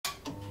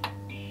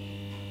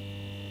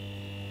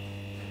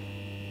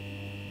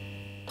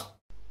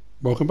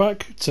Welcome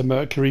back to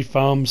Mercury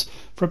Farms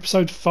for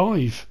episode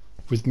 5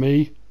 with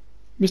me,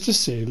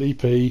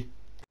 MrSealyp.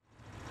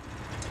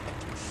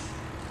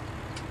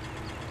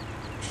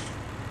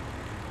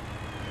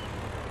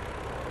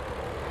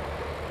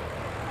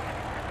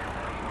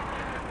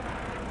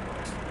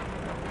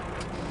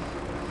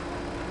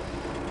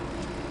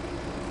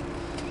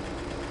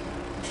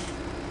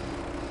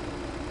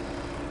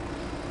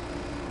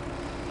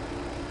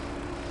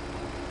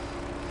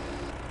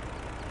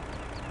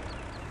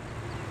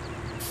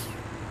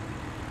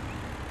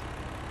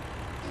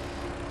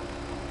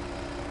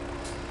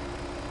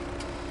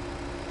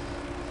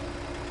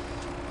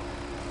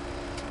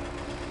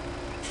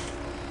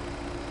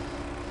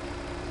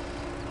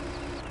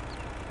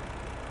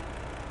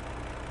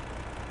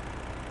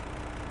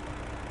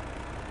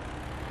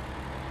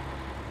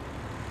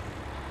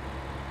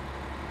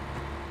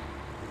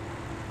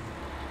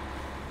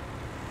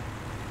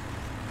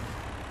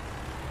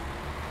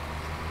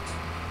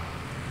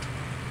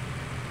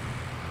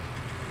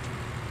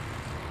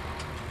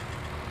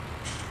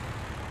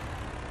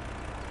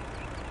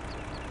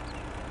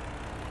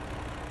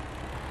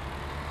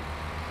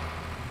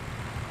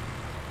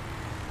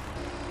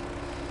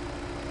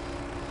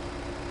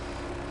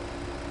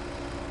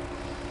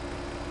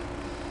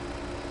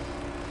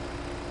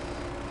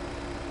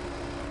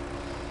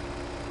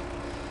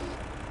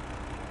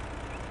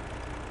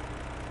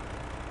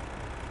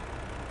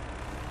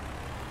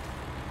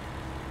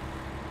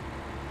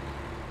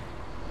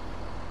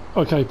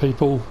 Okay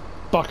people,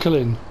 buckle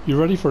in. You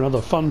ready for another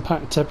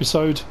fun-packed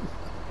episode?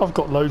 I've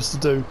got loads to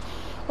do.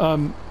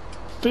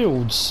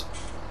 Fields.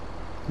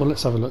 Well,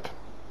 let's have a look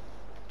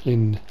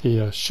in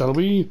here, shall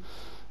we?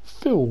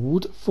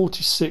 Field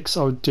 46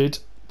 I did.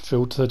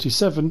 Field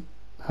 37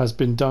 has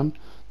been done.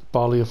 The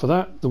barley off of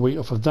that, the wheat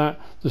off of that.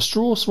 The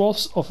straw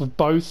swaths off of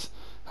both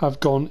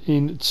have gone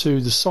into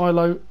the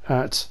silo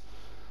at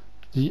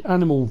the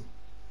animal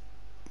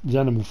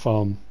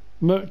farm.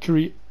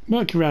 Mercury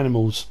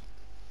Animals,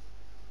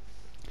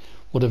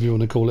 whatever you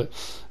want to call it.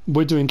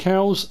 We're doing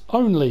cows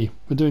only.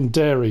 We're doing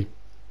dairy.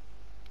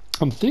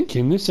 I'm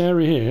thinking this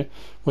area here,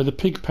 where the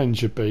pig pen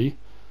should be,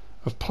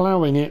 of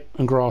ploughing it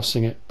and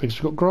grassing it, because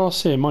we've got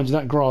grass here. Mind you,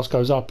 that grass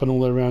goes up and all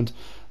the way around.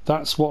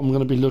 That's what I'm going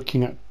to be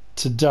looking at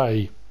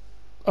today,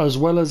 as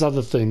well as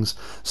other things.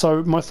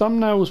 So my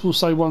thumbnails will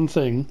say one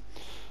thing.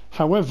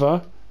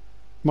 However,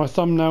 my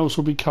thumbnails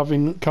will be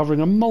covering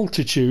a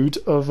multitude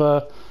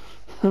of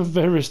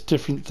various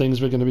different things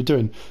we're going to be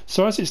doing.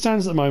 So as it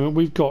stands at the moment,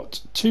 we've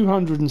got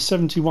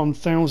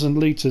 271,000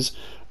 litres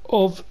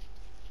of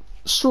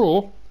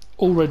straw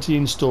already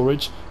in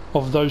storage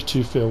of those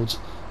two fields.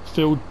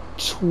 Field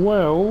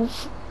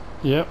 12,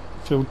 yep,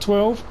 field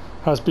 12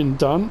 has been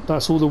done.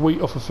 That's all the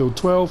wheat off of field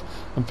 12.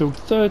 And field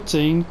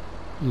 13, you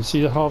can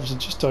see the harvester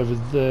just over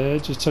there,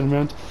 just turn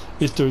around,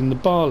 is doing the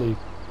barley.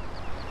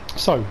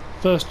 So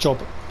first job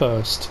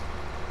first.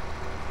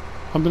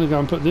 I'm going to go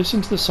and put this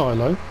into the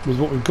silo with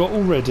what we've got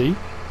already,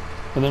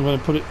 and then I'm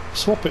going to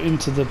swap it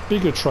into the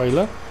bigger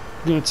trailer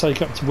we're going to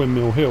take up to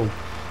Windmill Hill,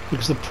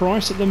 because the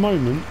price at the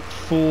moment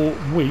for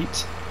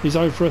wheat is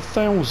over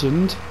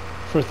 1,000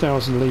 for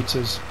 1,000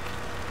 litres.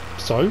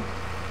 So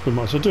we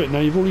might as well do it. Now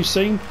you've already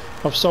seen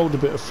I've sold a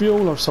bit of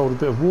fuel, I've sold a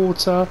bit of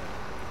water.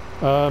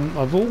 I'm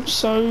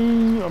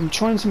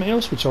trying something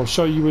else which I'll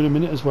show you in a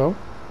minute as well.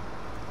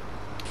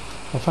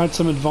 I've had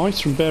some advice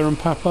from Bear and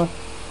Papa.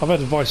 I've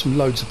had advice from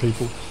loads of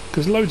people,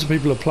 because loads of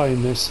people are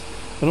playing this,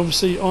 and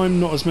obviously I'm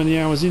not as many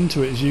hours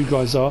into it as you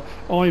guys are.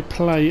 I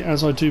play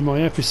as I do my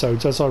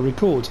episodes, as I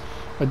record.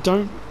 I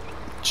don't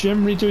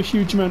generally do a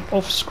huge amount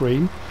off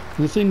screen,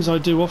 and the things I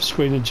do off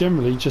screen are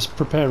generally just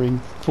preparing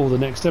for the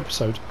next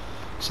episode.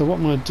 So what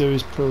I'm going to do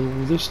is pull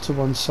this to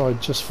one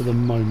side just for the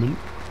moment.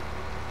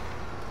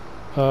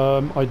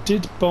 I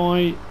did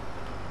buy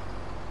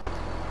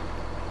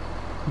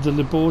the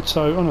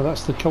Liborto. Oh no,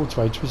 that's the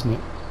cultivator, isn't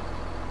it?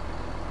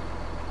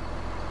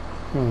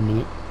 Hang on a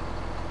minute.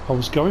 I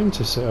was going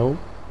to sell,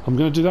 I'm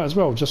going to do that as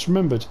well, just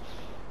remembered.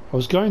 I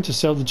was going to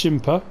sell the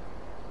Jimper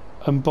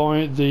and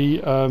buy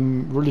the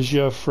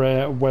Religieux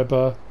Frere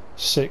Weber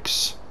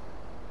 6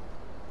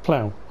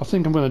 plough. I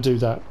think I'm going to do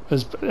that.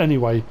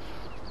 Anyway,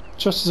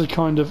 just as a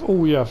kind of,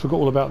 oh yeah, I forgot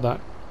all about that.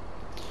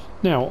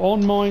 Now,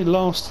 on my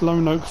last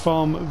Lone Oak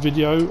Farm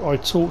video, I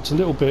talked a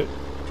little bit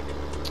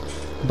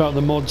about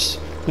the mods.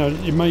 Now,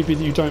 it may be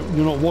that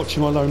you're not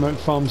watching my Lone Oak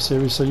Farm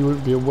series, so you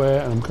wouldn't be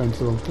aware, and I'm going to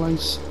the wrong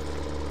place.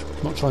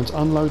 I'm not trying to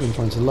unload, I'm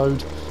trying to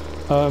load.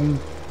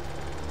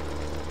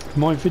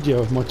 My video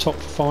of my top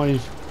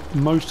 5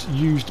 most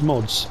used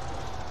mods.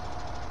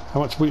 How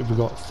much wheat have we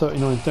got?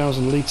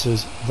 39,000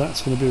 litres.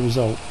 That's going to be a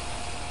result.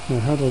 Now,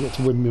 how do I get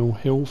to Windmill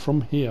Hill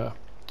from here?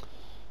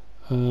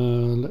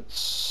 Let's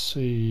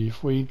see.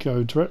 If we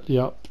go directly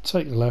up,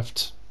 take the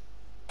left,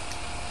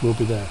 we'll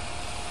be there.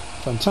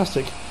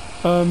 Fantastic.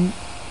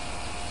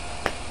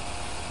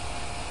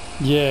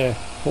 Yeah,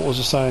 what was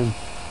I saying?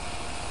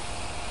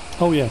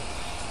 Oh yeah.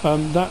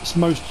 That's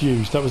most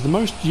used. That was the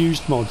most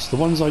used mods, the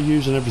ones I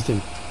use and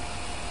everything.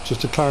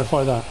 Just to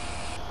clarify that.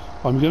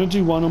 I'm going to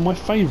do one on my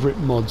favourite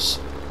mods.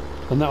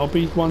 and that'll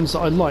be ones that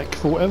I like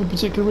for whatever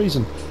particular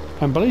reason.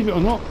 And believe it or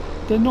not,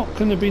 they're not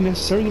going to be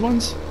necessarily the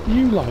ones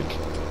you like,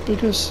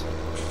 because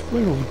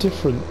we're all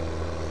different.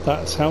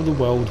 That's how the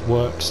world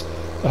works.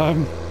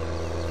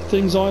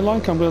 Things I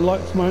like, I'm going to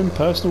like for my own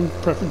personal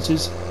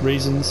preferences,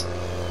 reasons,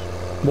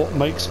 what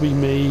makes me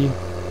me,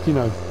 you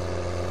know.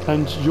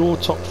 And your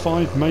top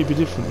 5 may be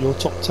different, your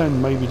top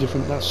 10 may be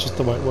different, that's just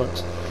the way it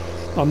works.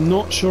 I'm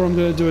not sure I'm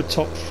going to do a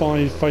top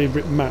 5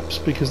 favourite maps,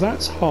 because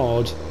that's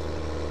hard.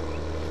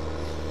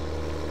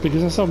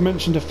 Because as I've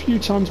mentioned a few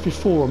times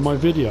before on my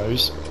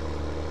videos,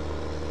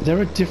 there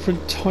are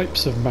different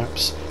types of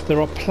maps.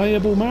 There are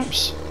playable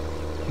maps,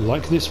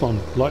 like this one,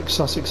 like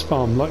Sussex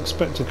Farm, like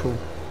Spectacle,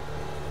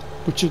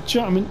 which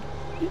are, I mean,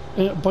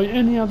 by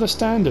any other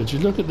standard, you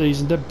look at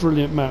these and they're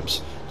brilliant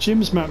maps.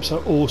 Jim's maps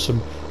are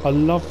awesome. I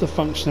love the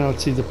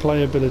functionality, the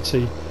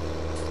playability,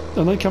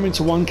 and they come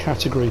into one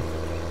category.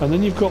 And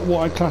then you've got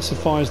what I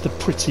classify as the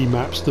pretty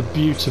maps, the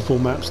beautiful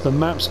maps, the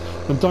maps,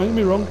 and don't get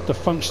me wrong, the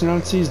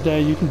functionality is there,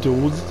 you can do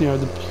all the, you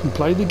can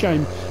play the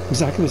game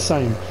exactly the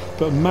same,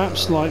 but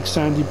maps like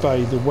Sandy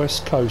Bay, the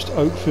West Coast,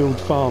 Oakfield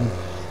Farm,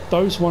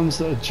 those ones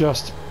that are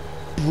just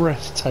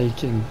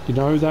breathtaking, you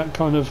know, that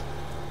kind of,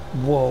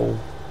 whoa.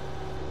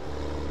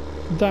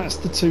 That's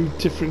the two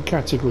different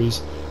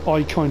categories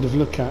I kind of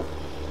look at.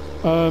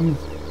 Lone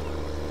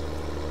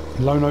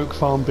Oak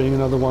Farm being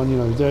another one, you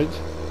know,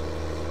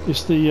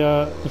 it's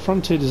the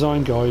Frontier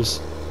Design guys.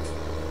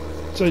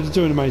 So they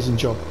do an amazing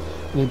job.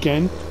 And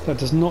again, that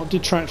does not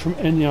detract from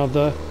any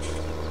other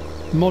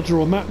modder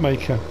or map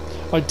maker.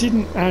 I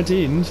didn't add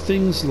in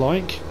things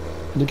like,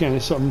 and again,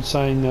 it's what I'm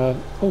saying. Oh,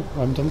 I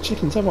haven't done the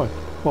chickens, have I?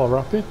 While we're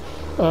up here,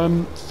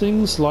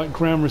 things like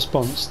ground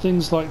response,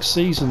 things like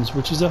seasons,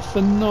 which is a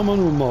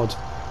phenomenal mod.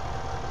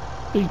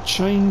 It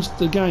changed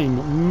the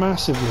game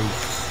massively.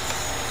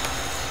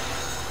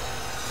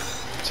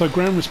 So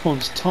ground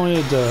response,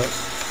 tyre dirt,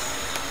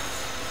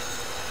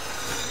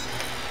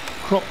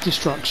 crop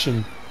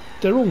destruction,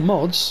 they're all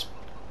mods.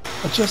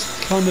 I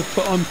just kind of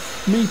put on,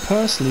 me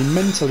personally,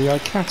 mentally, I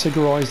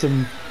categorise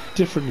them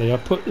differently. I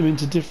put them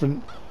into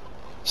different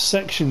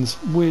sections,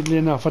 weirdly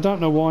enough. I don't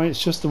know why,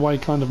 it's just the way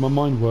kind of my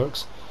mind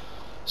works.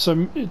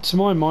 So to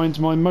my mind,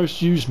 my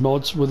most used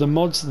mods were the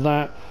mods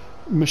that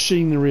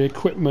machinery,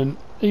 equipment,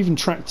 even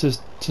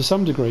tractors to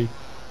some degree.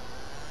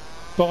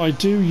 But I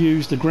do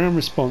use the ground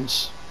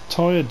response,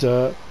 tyre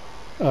dirt,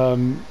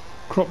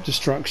 crop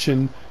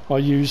destruction. I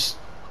use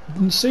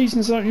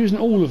seasons, I don't use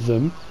all of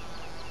them,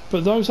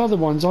 but those other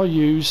ones I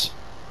use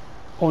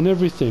on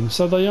everything.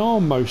 So they are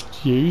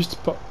most used,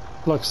 but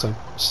like I say,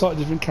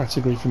 slightly different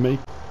category for me.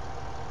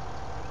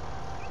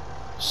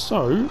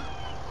 So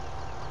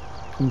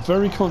I'm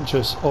very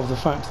conscious of the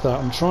fact that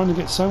I'm trying to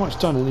get so much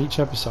done in each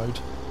episode,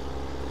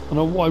 and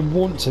I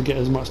want to get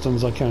as much done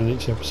as I can in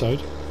each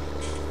episode.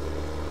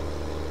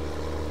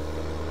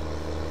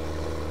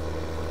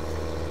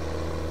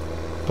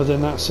 But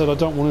then that said, I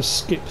don't want to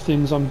skip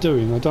things I'm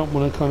doing. I don't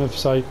want to kind of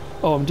say,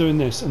 oh, I'm doing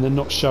this, and then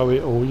not show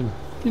it, or you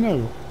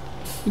know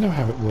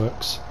how it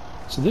works.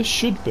 So this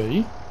should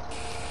be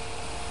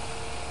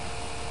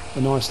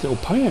a nice little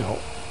payout.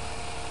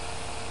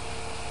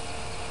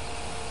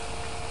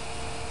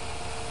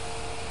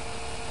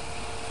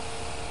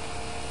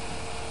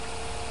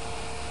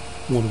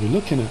 What are we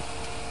looking at?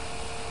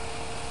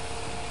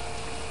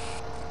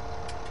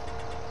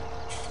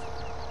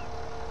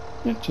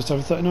 Yeah, just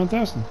over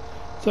 39,000.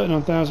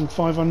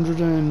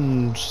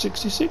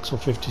 39,566 or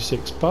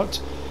 56, but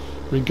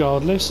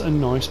regardless, a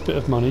nice bit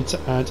of money to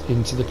add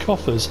into the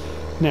coffers.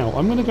 Now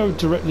I'm going to go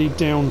directly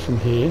down from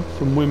here,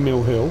 from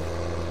Windmill Hill,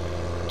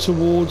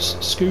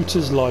 towards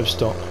Scooter's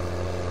Livestock,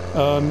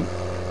 and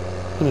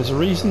there's a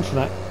reason for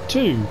that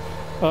too.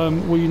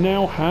 We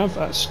now have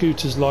at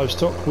Scooter's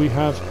Livestock, we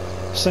have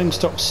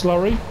Sengstock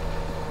Slurry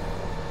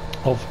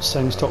of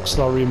Sengstock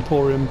Slurry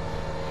Emporium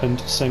and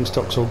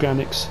Sengstock's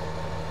Organics.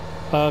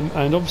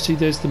 And obviously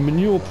there's the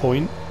manure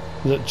point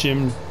that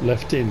Jim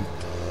left in,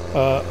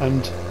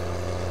 and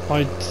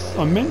I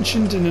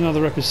mentioned in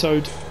another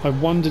episode I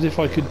wondered if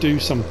I could do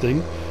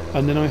something,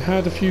 and then I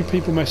had a few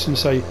people message and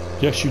say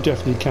yes, you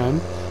definitely can.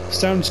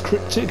 Sounds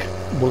cryptic,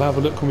 we'll have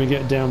a look when we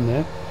get down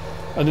there.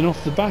 And then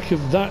off the back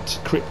of that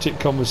cryptic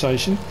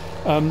conversation,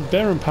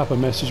 Bear and Papa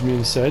messaged me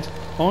and said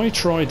I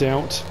tried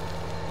out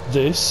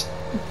this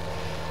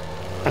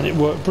and it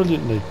worked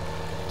brilliantly.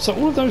 So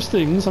all of those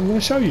things I'm going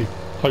to show you,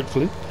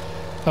 hopefully.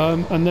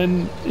 And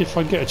then if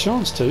I get a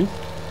chance to,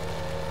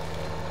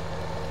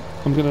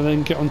 I'm going to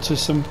then get onto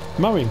some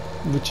mowing,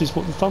 which is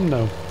what the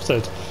thumbnail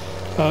said.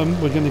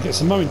 We're going to get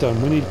some mowing done.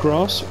 We need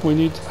grass, we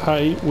need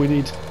hay,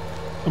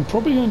 I'm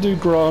probably going to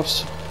do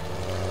grass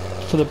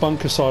for the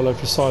bunker silo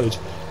for silage.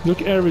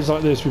 Look at areas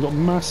like this, we've got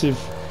massive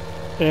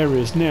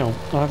areas. Now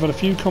I've had a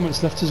few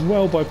comments left as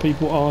well by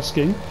people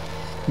asking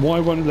why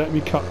won't it let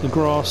me cut the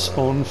grass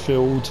on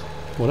field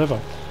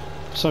whatever.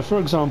 So for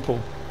example,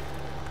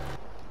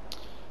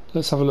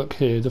 let's have a look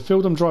here. The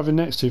field I'm driving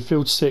next to,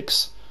 field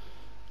 6,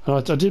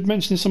 And I did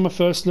mention this on my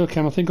first look,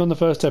 and I think on the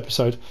first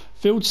episode,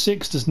 Field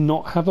 6 does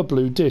not have a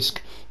blue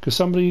disc, because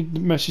somebody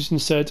messaged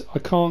and said, I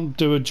can't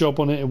do a job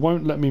on it, it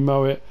won't let me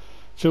mow it.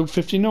 Field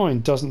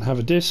 59 doesn't have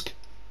a disc.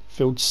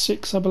 Field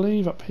 6, I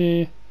believe, up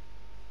here.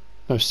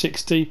 No,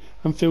 60,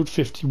 and Field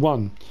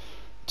 51.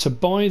 To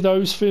buy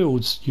those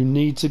fields, you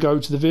need to go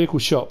to the vehicle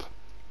shop.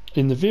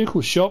 In the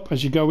vehicle shop,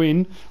 as you go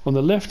in, on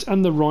the left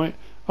and the right,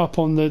 up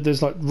on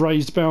there's like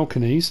raised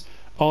balconies,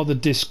 are the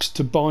discs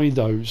to buy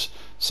those.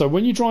 So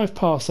when you drive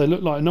past, they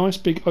look like nice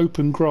big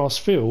open grass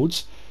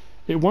fields.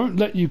 It won't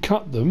let you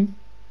cut them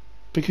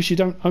because you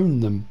don't own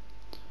them.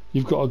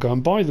 You've got to go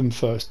and buy them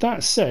first.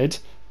 That said,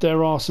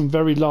 there are some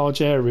very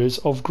large areas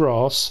of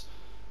grass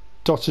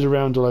dotted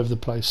around all over the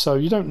place, so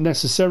you don't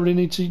necessarily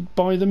need to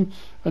buy them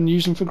and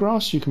use them for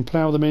grass. You can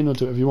plough them in or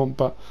do whatever you want.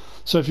 But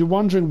so if you're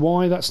wondering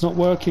why that's not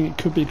working, it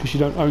could be because you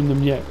don't own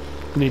them yet.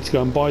 You need to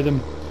go and buy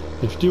them.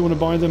 If you do want to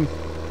buy them,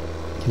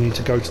 you need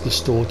to go to the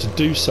store to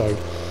do so.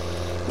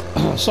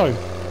 So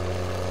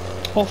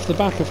off the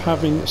back of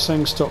having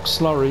Sengstock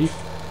slurry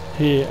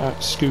here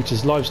at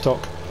Scooter's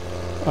Livestock,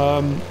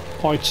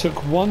 I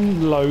took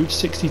one load,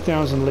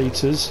 60,000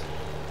 litres,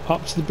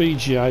 up to the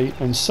BGA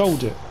and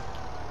sold it.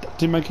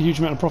 Didn't make a huge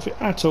amount of profit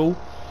at all.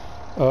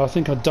 I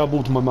think I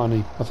doubled my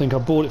money. I think I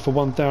bought it for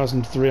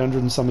 1,300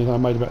 and something. I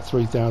made about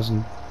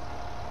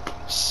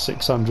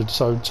 3,600,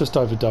 so just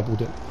over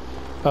doubled it.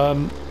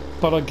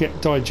 But I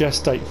get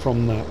digestate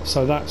from that,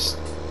 so that's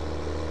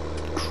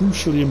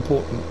crucially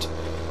important.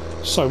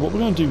 So what we're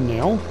going to do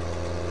now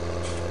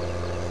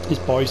is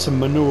buy some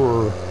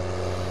manure,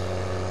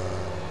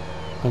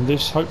 and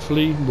this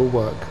hopefully will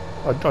work.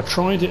 I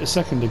tried it a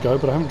second ago,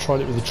 but I haven't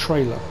tried it with a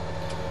trailer.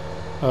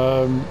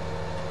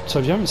 So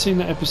if you haven't seen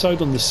that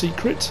episode on The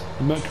Secret,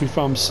 the Mercury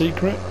Farms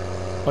Secret,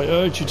 I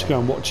urge you to go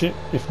and watch it.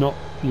 If not,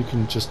 you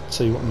can just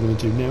see what I'm going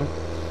to do now.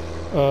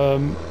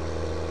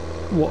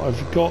 What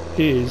I've got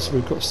is,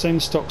 we've got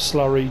Sengstock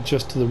slurry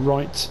just to the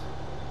right.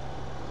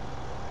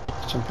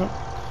 Let's jump up.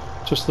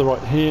 Just to the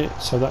right here,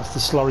 so that's the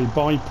slurry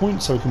buy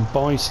point, so we can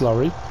buy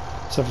slurry.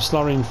 So for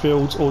slurrying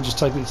fields, or just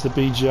taking it to the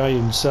BGA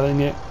and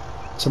selling it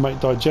to make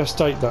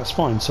digestate, that's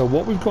fine. So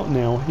what we've got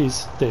now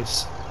is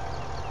this.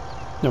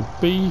 Now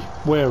be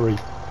wary.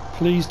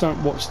 Please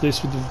don't watch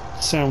this with the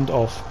sound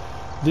off.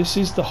 This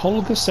is the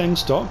Holger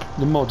Sengstock,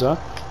 the modder.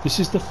 This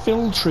is the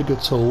fill trigger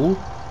tool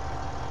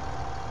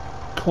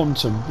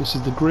Quantum. This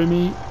is the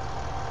Grimmy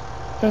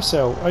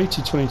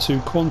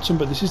SL8022 Quantum,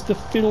 but this is the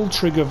fill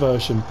trigger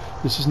version.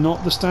 This is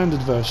not the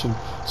standard version.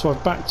 So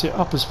I've backed it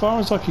up as far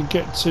as I could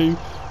get to,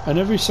 and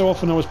every so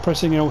often I was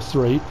pressing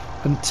L3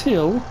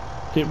 until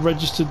it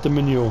registered the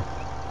manure.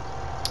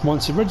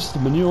 Once it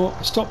registered the manure,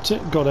 I stopped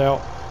it, got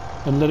out,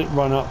 and let it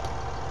run up,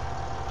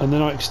 and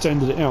then I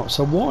extended it out.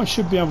 So what I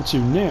should be able to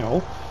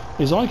now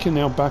is I can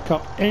now back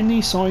up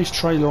any size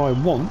trailer I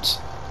want.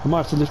 I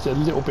might have to lift it a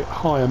little bit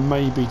higher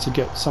maybe to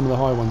get some of the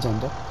high ones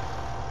under,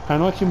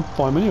 and I can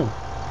buy manure.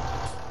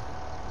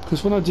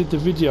 Because when I did the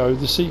video,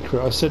 The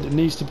Secret, I said it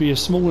needs to be a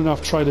small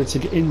enough trailer to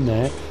get in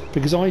there,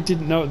 because I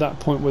didn't know at that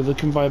point whether the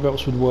conveyor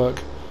belts would work,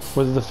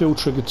 whether the fill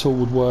trigger tool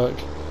would work,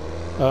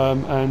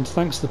 and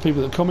thanks to the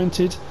people that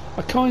commented,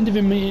 I kind of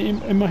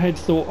in my head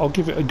thought I'll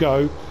give it a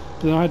go,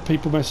 but then I had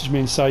people message me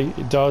and say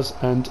it does,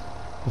 and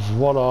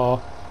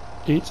voila,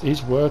 it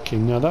is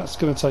working. Now that's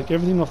going to take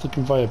everything off the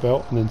conveyor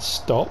belt and then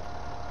stop.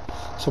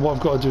 So what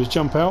I've got to do is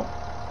jump out,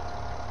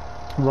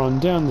 run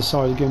down the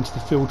side again to the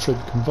fill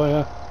trigger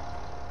conveyor,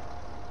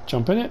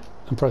 jump in it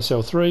and press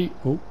L3.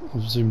 Oh,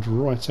 I've zoomed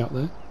right out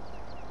there.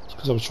 It's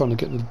because I was trying to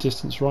get the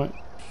distance right.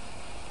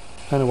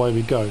 And away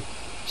we go.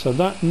 So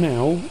that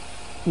now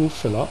will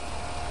fill up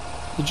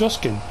the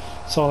Joskin.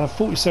 So I'll have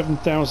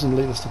 47,000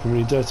 litres, looking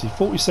really dirty,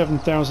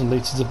 47,000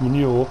 litres of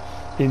manure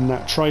in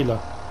that trailer.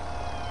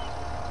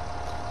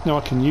 Now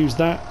I can use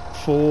that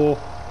for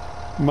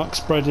muck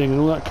spreading and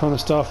all that kind of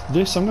stuff.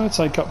 This I'm going to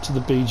take up to the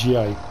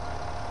BGA.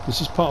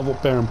 This is part of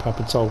what Bear and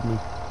Papa told me.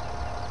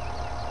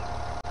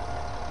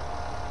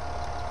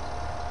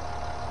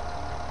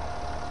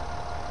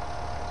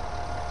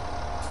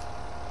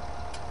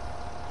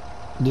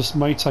 This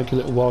may take a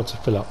little while to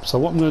fill up, so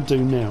what I'm going to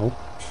do now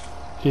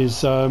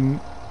is I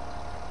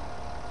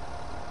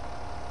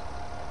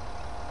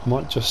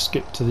might just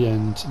skip to the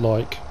end,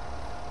 like,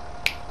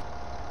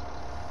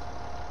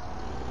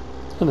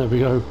 and there we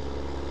go.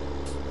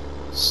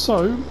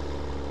 So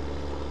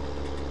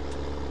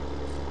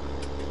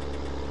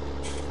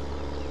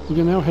we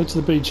can now head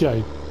to the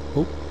BGA,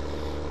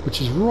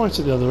 which is right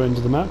at the other end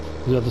of the map,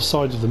 the other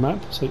side of the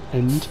map, so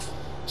end.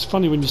 It's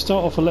funny when you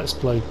start off a Let's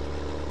Play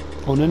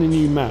on any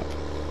new map,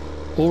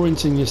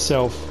 orienting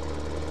yourself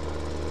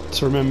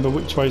to remember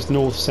which way is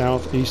north,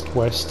 south, east,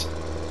 west.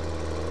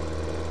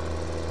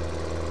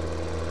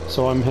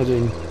 So I'm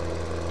heading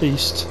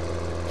east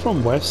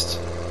from west,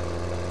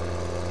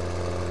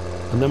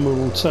 and then we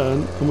will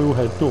turn and we will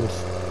head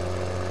north.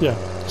 Yeah,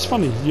 it's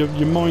funny, your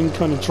mind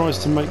kind of tries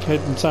to make head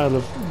and tail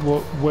of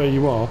where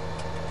you are,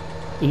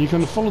 and you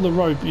kind of follow the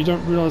road but you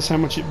don't realise how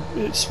much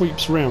it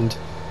sweeps round.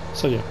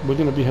 So yeah, we're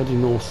going to be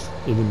heading north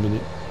in a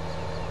minute.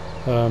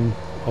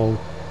 I'll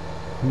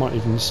I might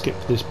even skip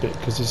this bit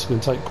because this is going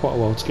to take quite a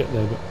while to get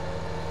there, but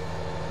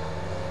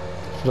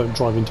if I don't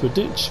drive into a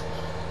ditch,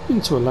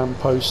 into a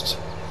lamppost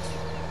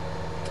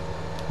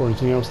or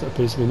anything else that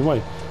appears to be in the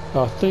way.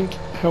 I think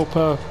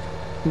helper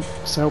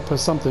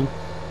something,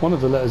 one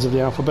of the letters of the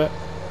alphabet,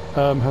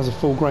 has a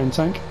full grain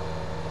tank,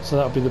 so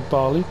that'll be the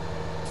barley,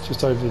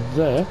 just over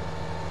there,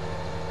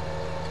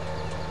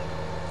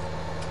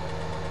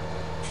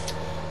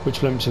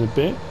 which will empty in a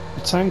bit.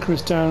 The tanker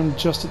is down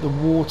just at the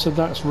water,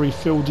 that's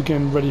refilled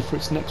again, ready for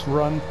its next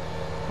run.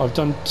 I've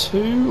done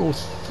 2 or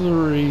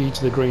 3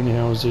 to the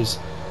greenhouses,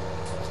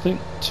 I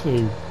think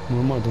 2, well,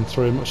 I might have done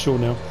 3, I'm not sure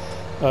now.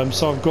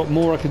 So I've got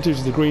more I can do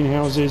to the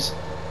greenhouses.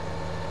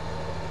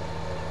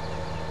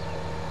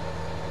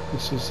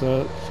 This is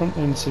front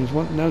end seems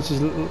now this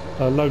is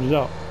loaded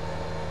up.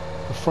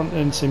 The front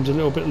end seems a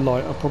little bit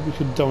light. I probably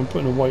could have done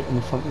putting a weight on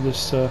the front of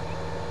this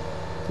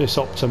this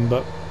Optum,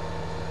 but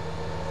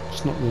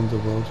it's not the end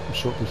of the world. I'm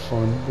sure it'll be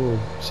fine. Whoa,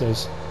 it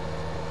says.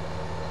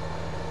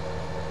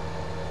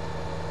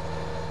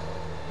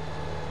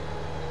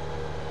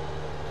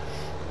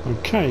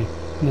 Okay,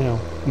 now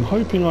I'm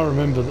hoping I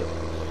remember that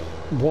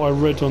what I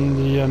read on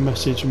the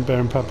message from Bear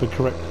and Papa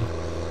correctly.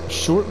 I'm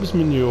sure it was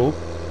manure.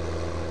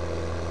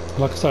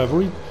 Like I say, I've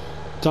already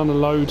done a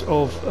load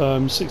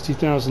of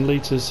 60,000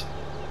 litres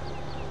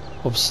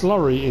of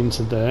slurry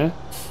into there.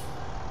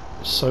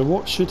 So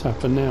what should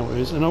happen now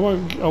is, and I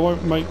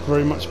won't make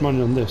very much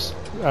money on this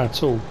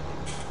at all.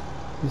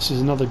 This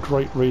is another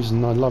great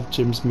reason I love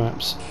Jim's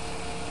maps.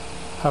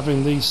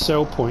 Having these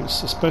sell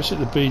points, especially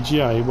at the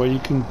BGA, where you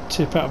can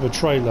tip out of a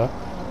trailer,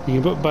 you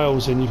can put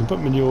bales in, you can put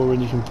manure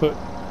in, you can put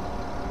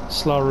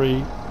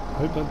slurry. I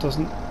hope that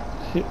doesn't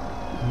hit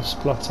and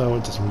splutter.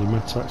 It doesn't really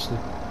matter actually.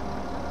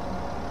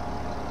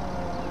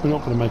 We're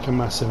not going to make a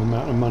massive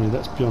amount of money,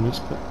 let's be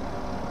honest, but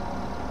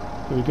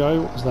here we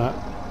go. What was that?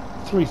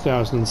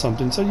 3,000 and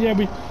something. So yeah,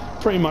 we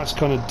pretty much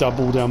kind of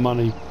doubled our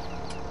money,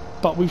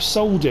 but we've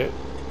sold it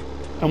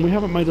and we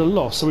haven't made a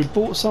loss. So we've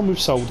bought some, we've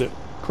sold it.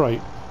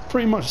 Great.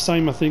 Pretty much the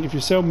same, I think. If you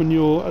sell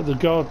manure at the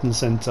garden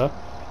centre,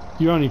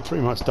 you only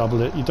pretty much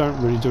double it. You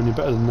don't really do any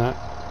better than that.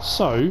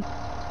 So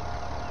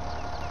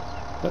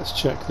let's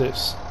check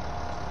this.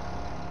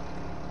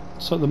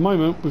 So at the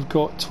moment we've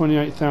got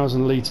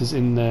 28,000 litres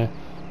in there.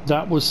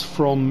 That was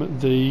from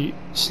the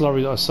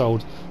slurry that I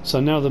sold. So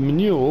now the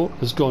manure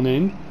has gone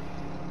in,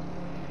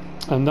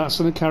 and that's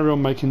going to carry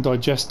on making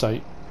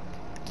digestate.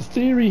 The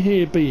theory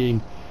here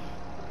being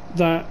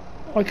that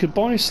I could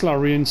buy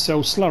slurry and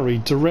sell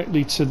slurry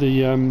directly to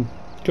the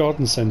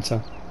garden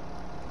centre,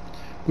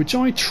 which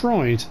I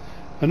tried,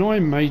 and I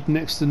made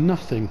next to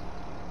nothing,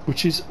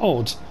 which is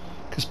odd,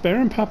 because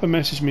Bear and Papa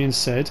messaged me and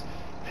said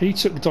he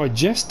took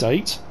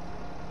digestate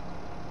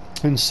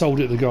and sold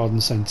it at the garden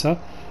centre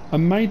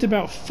and made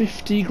about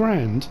 50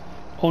 grand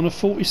on a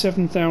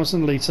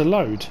 47,000 litre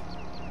load.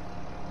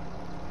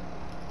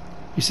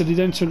 He said he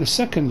then took a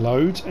second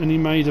load and he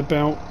made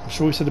about, I'm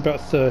sure he said about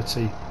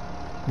 30.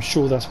 I'm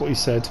sure that's what he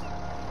said.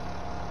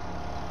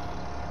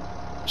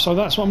 So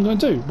that's what I'm going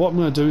to do. What I'm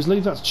going to do is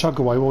leave that to chug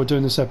away while we're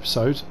doing this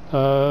episode,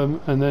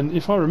 and then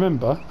if I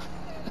remember,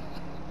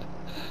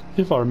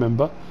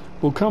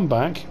 we'll come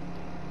back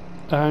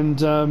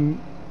and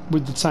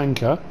with the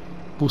tanker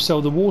we'll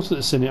sell the water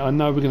that's in it. I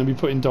know we're going to be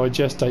putting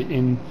digestate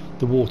in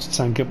the water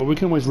tanker, but we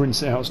can always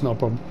rinse it out, it's not a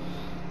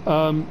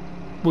problem.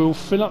 We'll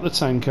fill up the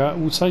tanker,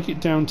 we'll take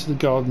it down to the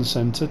garden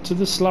centre, to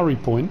the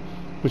slurry point,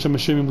 which I'm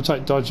assuming will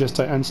take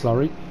digestate and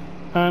slurry,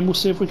 and we'll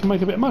see if we can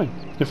make a bit of money.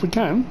 If we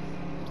can,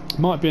 it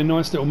might be a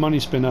nice little money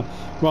spinner,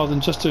 rather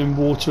than just doing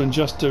water and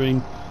just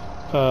doing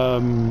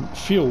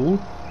fuel.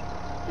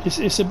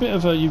 It's a bit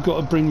of a, you've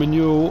got to bring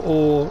manure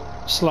or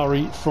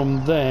slurry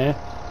from there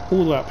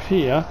all the way up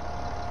here,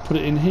 put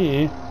it in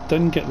here,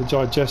 then get the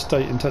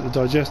digestate and take the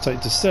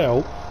digestate to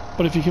sell.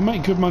 But if you can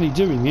make good money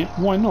doing it,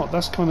 why not?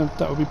 That's kind of,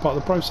 that would be part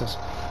of the process.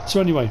 So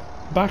anyway,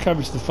 back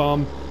over to the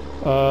farm.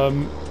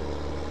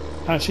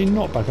 Actually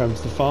not back over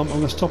to the farm, I'm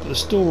going to stop at the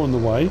store on the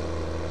way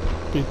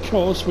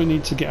because we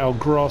need to get our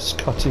grass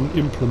cutting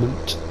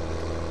implement,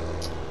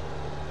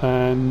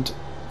 and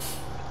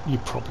you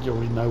probably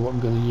already know what I'm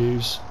going to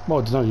use. Well,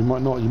 I don't know, you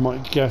might not, you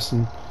might guess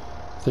and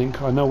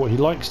think I know what he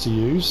likes to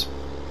use.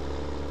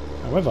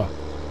 However,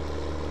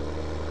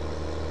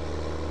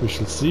 we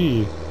shall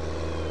see.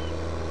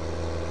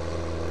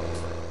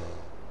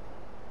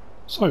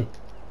 So,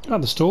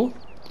 at the store,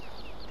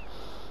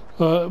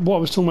 what I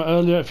was talking about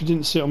earlier, if you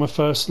didn't see it on my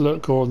first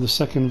look or the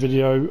second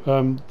video,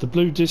 the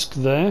blue disc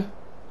there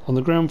on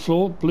the ground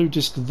floor, blue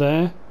disc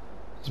there,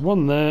 there's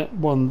one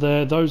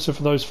there, those are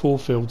for those 4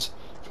 fields.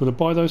 If you want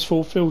to buy those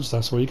 4 fields,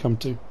 that's where you come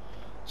to.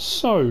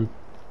 So,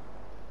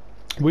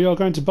 we are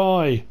going to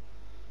buy,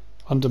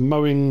 under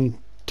mowing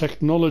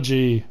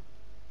technology,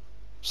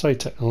 say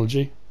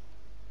technology,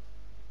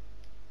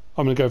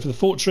 I'm going to go for the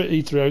Fortschritt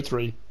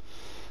E-303.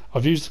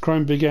 I've used the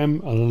Chrome Big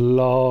M and I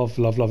love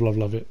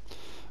it.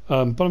 But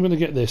I'm going to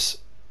get this.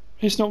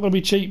 It's not going to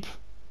be cheap.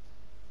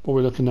 What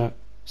we're looking at,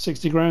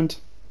 60 grand.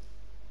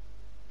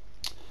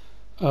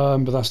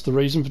 But that's the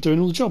reason for doing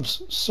all the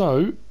jobs.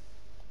 So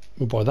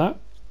we'll buy that.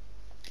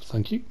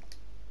 Thank you.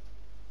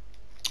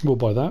 We'll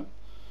buy that,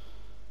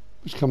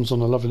 which comes on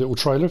a lovely little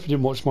trailer. If you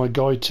didn't watch my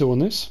guide to on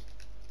this,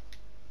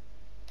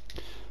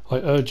 I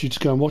urge you to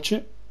go and watch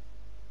it.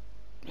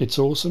 It's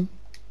awesome.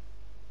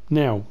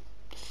 Now,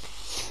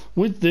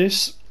 with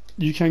this,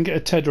 you can get a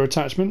tether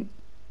attachment,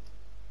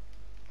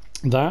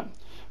 but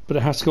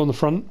it has to go on the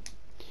front.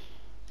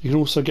 You can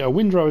also get a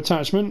windrow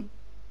attachment,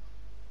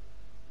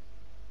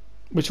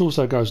 which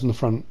also goes on the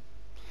front.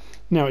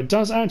 Now, it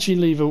does actually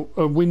leave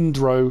a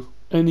windrow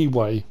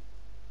anyway,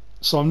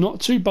 so I'm not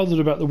too bothered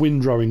about the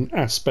windrowing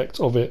aspect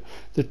of it.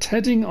 The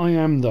tedding I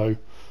am, though.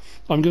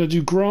 I'm going to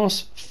do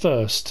grass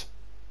first.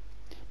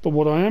 But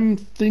what I am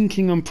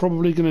thinking I'm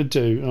probably going to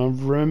do, and I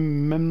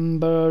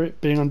remember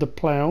it being under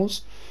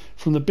ploughs,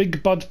 from the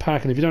big bud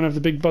pack, and if you don't have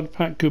the big bud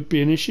pack, could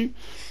be an issue.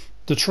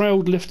 The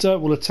trailed lifter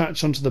will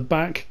attach onto the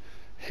back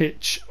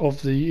hitch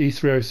of the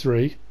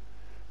E303.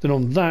 Then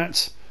on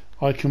that,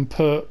 I can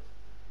put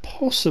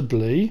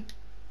possibly...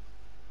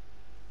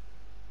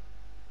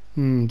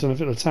 don't know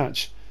if it'll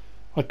attach.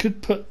 I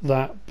could put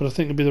that, but I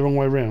think it'll be the wrong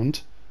way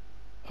around.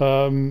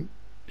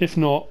 If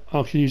not,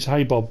 I can use a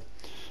hay bob.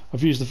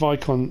 I've used the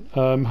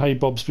Vicon hay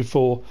bobs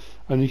before,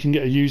 and you can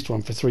get a used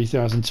one for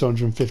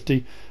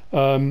 3,250,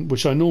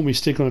 which I normally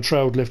stick on a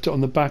trailed lifter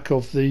on the back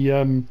of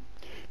the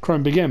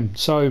Chrome Big M.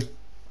 So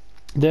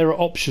there are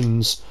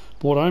options.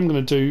 What I'm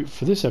going to do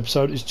for this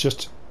episode is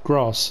just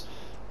grass.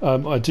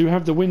 I do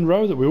have the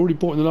windrow that we already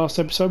bought in the last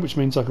episode, which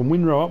means I can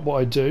windrow up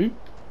what I do.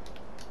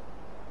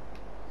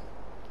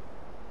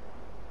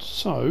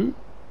 So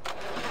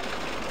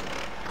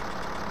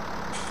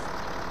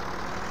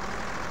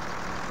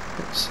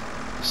let's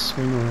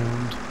swing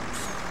around,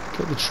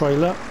 get the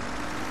trailer.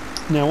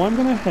 Now I'm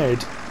going to head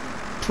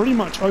pretty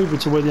much over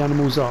to where the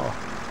animals are,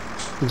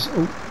 because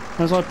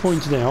as I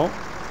pointed out,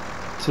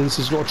 so this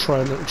has got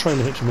a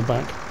trailer hitch on the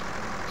back,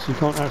 so you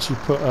can't actually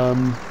put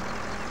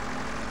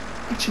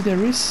actually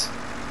there is,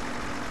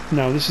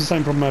 no, this is the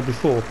same problem I had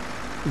before.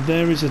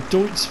 There is a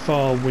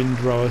Deutz-Fahr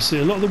windrower. See,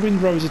 a lot of the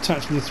windrowers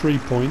attached with a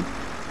 3-point.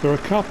 There are a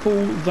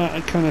couple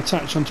that can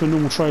attach onto a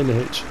normal trailer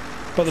hitch,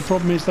 but the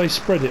problem is they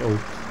spread it all.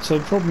 So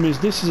the problem is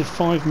this is a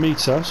 5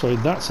 metre, sorry,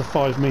 that's a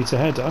 5 metre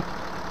header.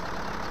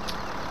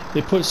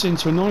 It puts it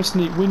into a nice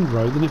neat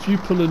windrow. Then if you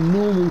pull a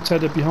normal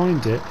tether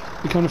behind it,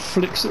 it kind of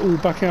flicks it all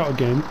back out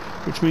again,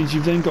 which means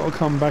you've then got to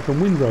come back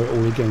and windrow it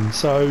all again.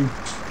 So,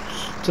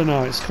 don't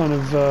know, it's kind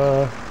of,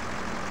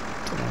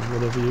 don't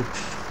know,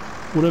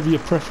 whatever your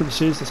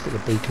preference is. Let's get the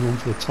beacon on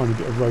for the tiny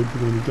bit of road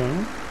we're going to be going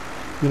on.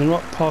 We're going to go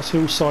up past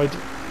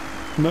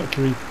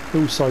Mercury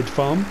Hillside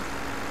Farm,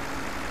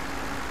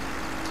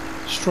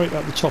 straight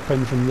up the top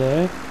end from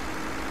there.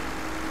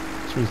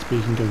 Which means the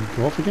beacon can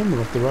go off again.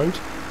 We're off the road.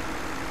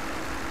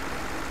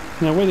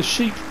 Now where the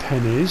sheep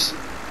pen is,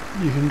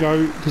 you can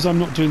go, because I'm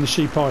not doing the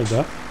sheep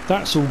either,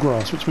 that's all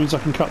grass, which means I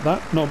can cut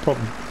that, not a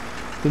problem.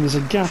 Then there's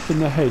a gap in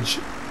the hedge,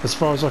 as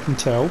far as I can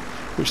tell,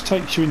 which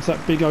takes you into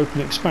that big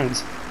open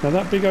expanse. Now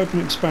that big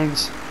open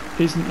expanse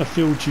isn't a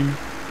field you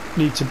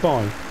need to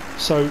buy.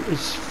 So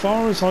as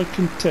far as I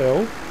can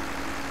tell,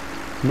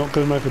 I'm not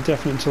going to know for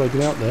definite until I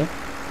get out there,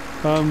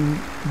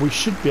 we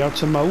should be able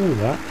to mow all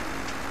that.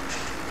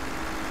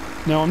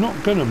 Now I'm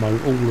not going to mow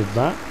all of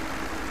that,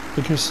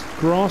 because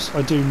grass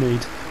I do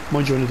need.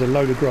 Mind you, I need a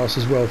load of grass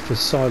as well for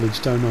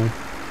silage, don't I?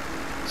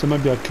 So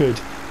maybe I could.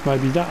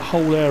 Maybe that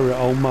whole area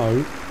I'll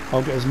mow.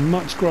 I'll get as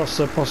much grass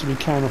as I possibly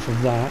can off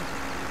of that,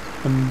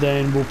 and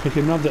then we'll pick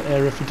another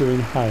area for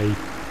doing hay.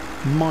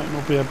 Might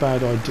not be a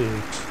bad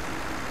idea.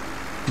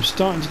 I'm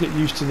starting to get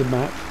used to the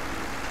map,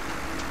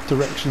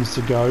 directions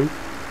to go,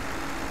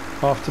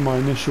 after my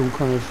initial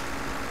kind of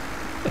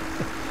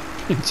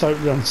being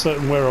totally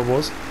uncertain where I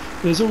was.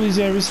 There's all these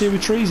areas here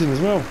with trees in as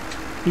well.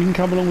 You can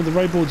come along with the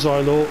Rayboard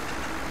Xylor,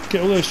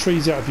 get all those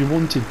trees out if you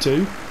wanted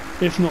to.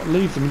 If not,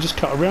 leave them and just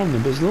cut around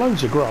them. There's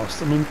loads of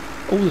grass. I mean,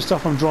 all the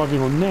stuff I'm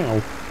driving on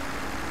now,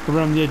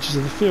 around the edges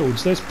of the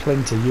fields, there's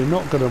plenty. You're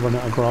not going to run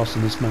out of grass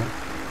on this map.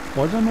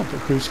 Why did I not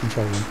put cruise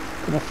control on?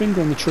 Put my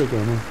finger on the trigger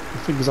and my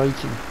finger's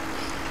aching.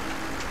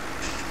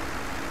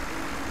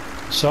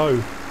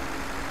 So,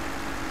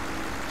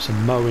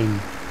 some mowing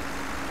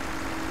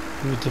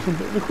with a different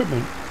bit of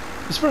equipment.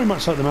 It's very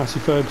much like the Massey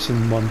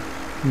Ferguson one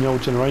from the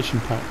old generation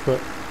pack, but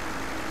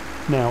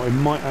now it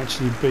might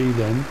actually be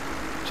then,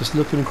 just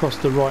looking across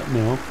the right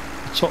now,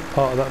 the top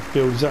part of that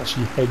field is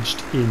actually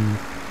hedged in.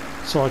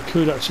 So I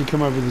could actually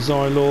come over the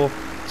Xylor,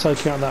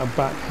 take out that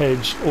back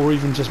hedge, or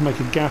even just make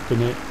a gap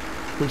in it,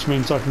 which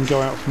means I can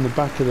go out from the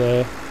back of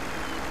there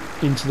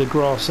into the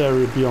grass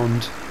area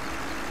beyond.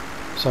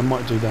 So I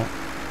might do that.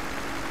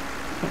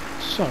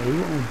 So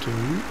what I'll do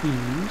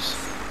is,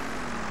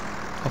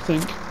 I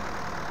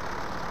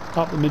think,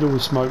 up the middle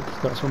with smoke,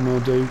 that's what I'm going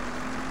to do.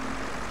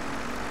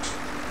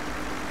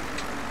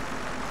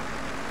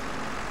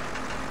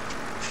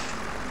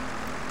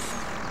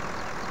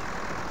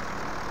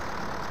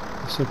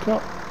 Let's look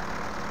up.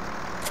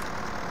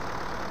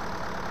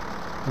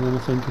 And then I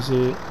think is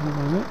it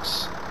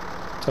next.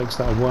 Takes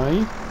that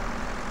away.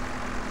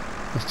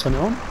 Let's turn it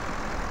on.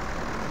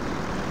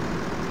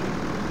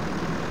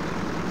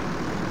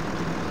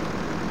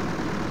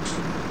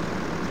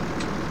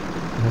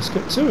 let's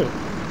get to it.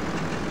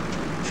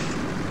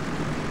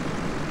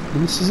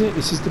 And this is it.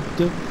 This is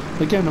the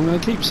again, I'm going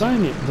to keep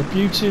saying it, the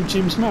beauty of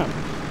Jim's map.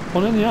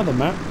 On any other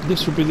map,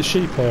 this would be the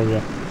sheep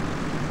area,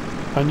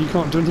 and you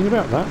can't do anything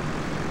about that.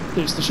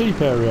 It's the sheep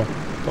area.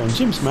 But on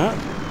Jim's map,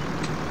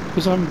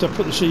 because I haven't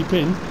put the sheep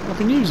in, I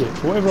can use it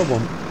for whatever I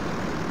want.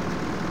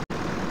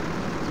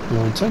 And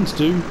I intend to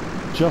do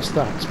just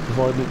that,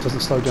 provided it doesn't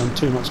slow down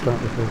too much going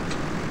up the hill.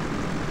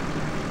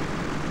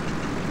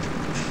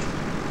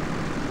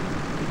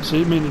 So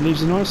you mean it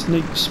leaves a nice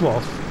neat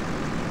swath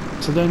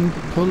to then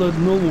pull a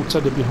normal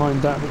tedder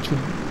behind that, which would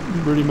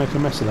really make a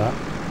mess of that.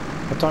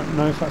 I don't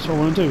know if that's what I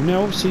want to do.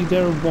 Now obviously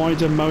there are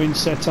wider mowing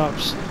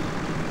setups.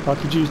 I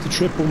could use the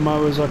triple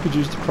mowers, I could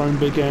use the Chrome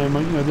Big M,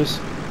 you know, this.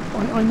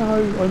 I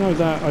know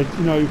that,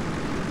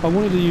 I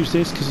wanted to use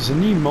this because it's a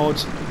new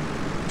mod,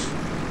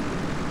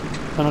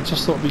 and I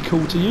just thought it'd be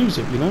cool to use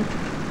it, you know.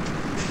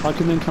 I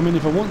can then come in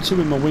if I want to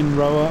with my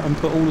windrower and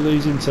put all of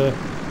these into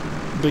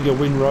bigger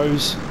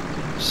windrows,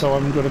 so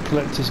I'm going to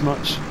collect as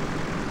much.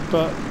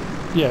 But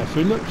yeah, if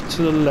we look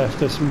to the left,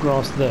 there's some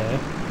grass there.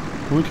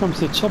 When we come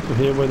to the top of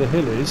here where the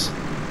hill is,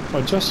 if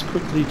I just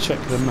quickly check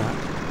the map,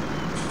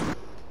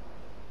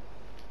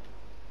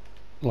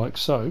 like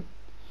so,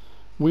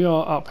 we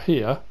are up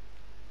here.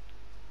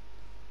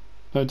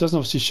 Now it doesn't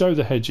obviously show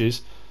the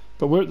hedges,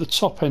 but we're at the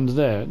top end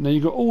there. Now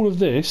you've got all of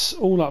this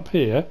all up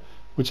here,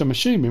 which I'm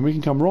assuming we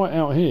can come right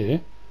out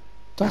here.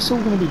 That's all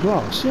going to be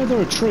grass. Yeah, there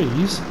are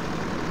trees.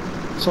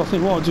 So I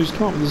think what I'll do is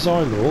come up with the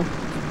Xylor.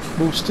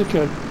 We'll stick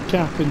a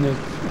gap in the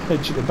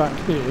hedge at the back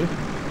here,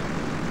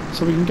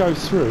 so we can go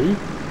through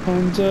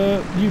and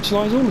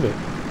utilise all of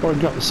it. Or I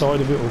can go up the side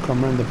of it or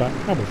come round the back,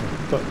 however.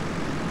 But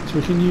so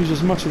we can use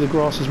as much of the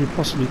grass as we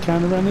possibly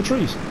can around the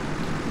trees.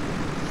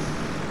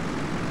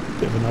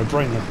 Bit of a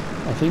no-brainer,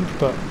 I think,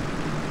 but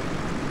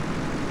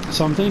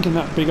so I'm thinking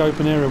that big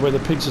open area where the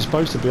pigs are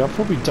supposed to be, I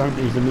probably don't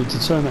even need to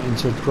turn that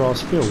into a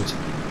grass field.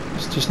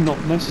 It's just not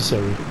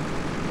necessary.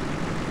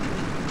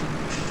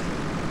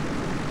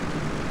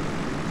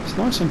 It's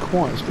nice and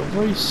quiet. It's got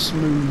very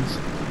smooth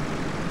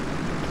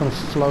kind of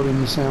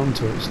flowing sound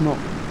to it. It's not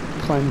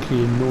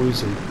clanky and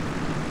noisy.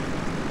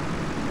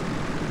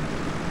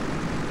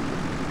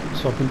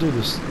 So I can do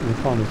this in a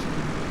kind of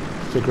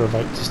figure of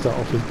 8 to start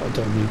off with, but I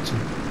don't need to.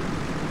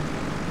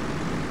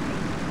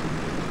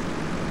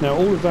 Now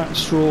all of that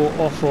straw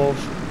off of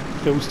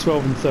fields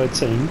 12 and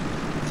 13,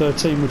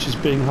 13 which is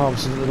being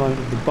harvested at the moment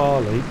of the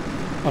barley,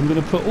 I'm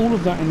going to put all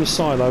of that in the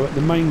silo at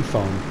the main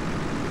farm.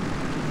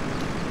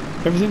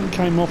 Everything that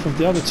came off of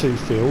the other two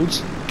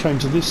fields came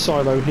to this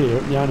silo here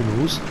at the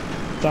animals.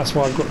 That's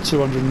why I've got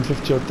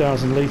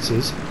 250,000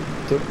 litres.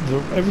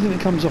 Everything that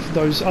comes off of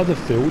those other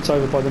fields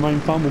over by the main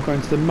farm will go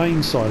into the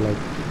main silo,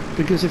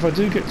 because if I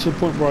do get to a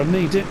point where I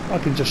need it, I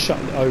can just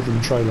shuttle it over in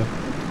the trailer.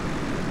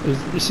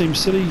 It seems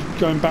silly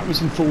going backwards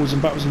and forwards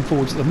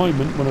at the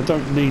moment when I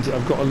don't need it.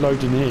 I've got a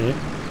load in here,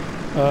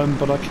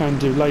 but I can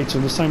do later.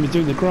 And the same with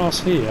doing the grass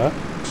here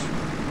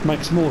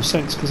makes more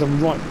sense because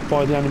I'm right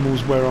by the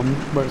animals where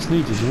it's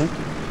needed, you know.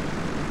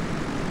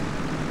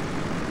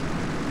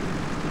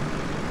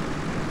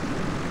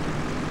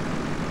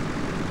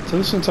 So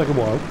this is going to take a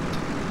while,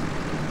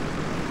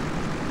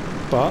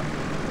 but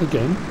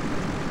again,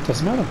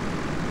 doesn't matter.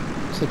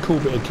 It's a cool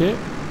bit of kit.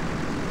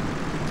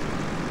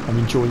 I'm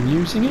enjoying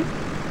using it.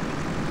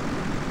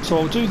 So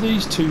I'll do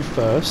these two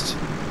first,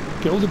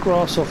 get all the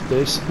grass off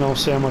this, and I'll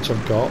see how much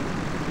I've got.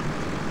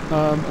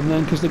 And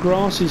then, because the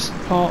grass is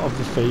part of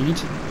the feed,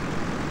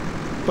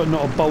 but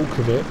not a bulk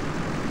of it,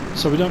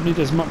 so we don't need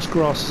as much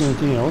grass as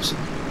anything else.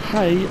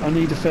 Hay, I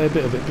need a fair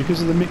bit of it,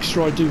 because of the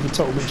mixture I do for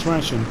total mixed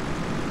ration.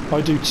 I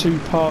do 2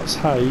 parts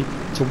hay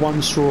to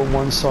 1 straw and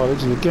 1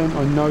 silage, and again,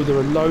 I know there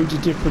are loads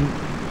of different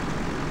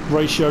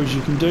ratios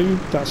you can do.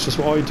 That's just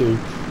what I do.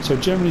 So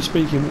generally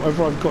speaking,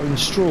 whatever I've got in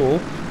straw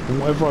and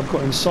whatever I've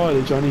got in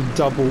silage, I need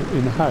double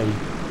in hay.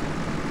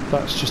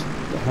 That's just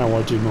how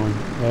I do mine.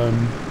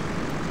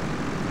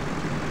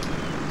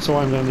 So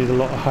I'm going to need a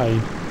lot of hay.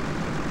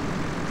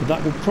 But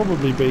that will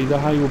probably be, the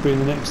hay will be in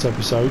the next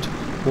episode.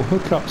 We'll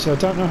hook up, so I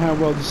don't know how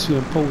well this is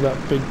going to pull that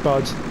big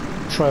bud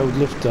trailed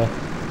lifter.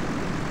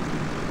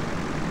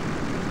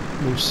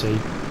 We'll see.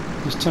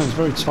 This turns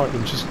very tightly,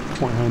 which is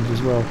quite handy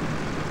as well.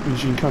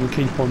 Means you can kind of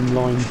keep on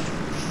line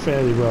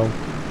fairly well.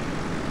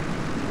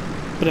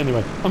 But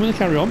anyway, I'm going to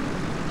carry on,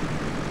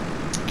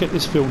 get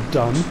this field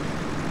done,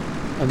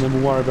 and then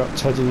we'll worry about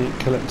tedding it,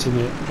 collecting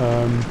it.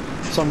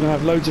 So I'm going to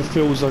have loads of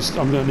fields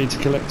I'm going to need to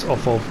collect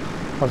off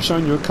of. I've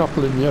shown you a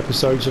couple in the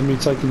episodes of me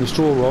taking the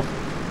straw off,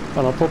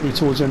 and I'll probably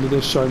towards the end of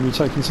this show me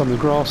taking some of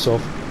the grass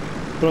off.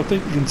 But I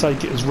think you can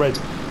take it as read.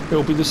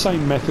 It'll be the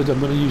same method. I'm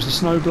going to use the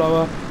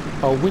snowblower.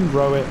 I'll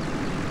windrow it.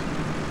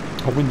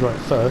 I'll windrow it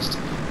first.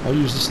 I'll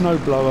use the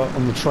snowblower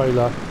on the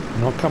trailer,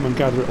 and I'll come and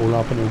gather it all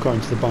up, and it'll go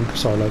into the bunker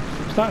silo.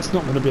 So that's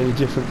not going to be any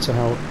different to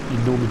how you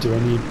normally do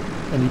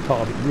any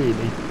part of it,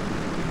 really.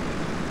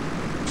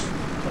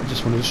 But I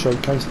just wanted to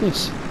showcase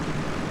this.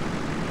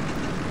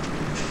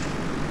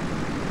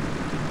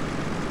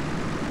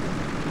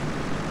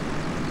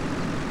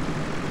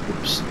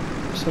 Oops,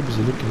 so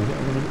busy looking at it,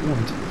 I went a bit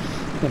wide.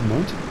 never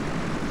mind.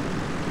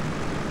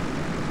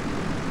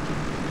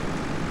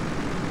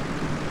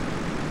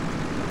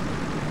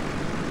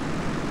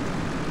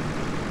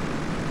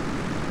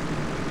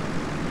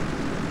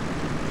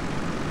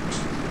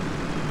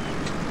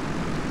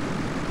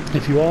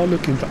 If you are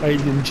looking for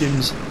Alien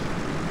Jim's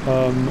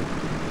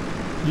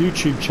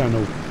YouTube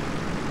channel,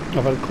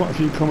 I've had quite a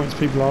few comments,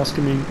 people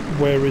asking me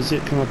where is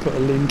it, can I put a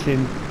link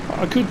in.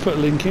 I could put a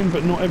link in,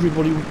 but not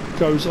everybody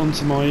goes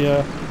onto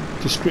my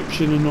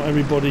description and not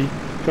everybody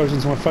goes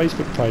onto my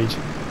Facebook page.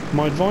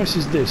 My advice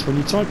is this: when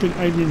you type in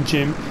Alien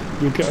Jim,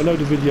 you'll get a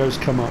load of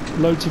videos come up.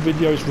 Loads of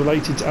videos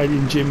related to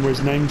Alien Jim where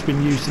his name's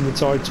been used in the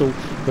title,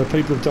 where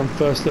people have done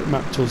first look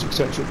map tours,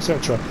 etc,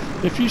 etc.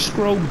 If you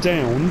scroll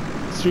down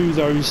through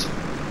those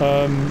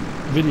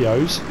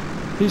videos,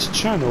 his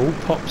channel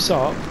pops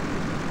up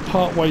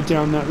part way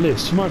down that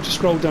list. You might have to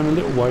scroll down a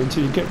little way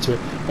until you get to it.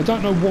 I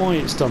don't know why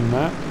it's done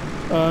that,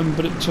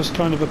 but it just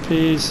kind of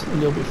appears a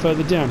little bit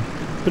further down.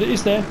 But it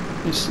is there,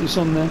 it's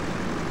on there.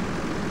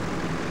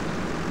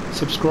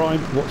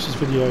 Subscribe, watch his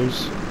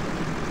videos.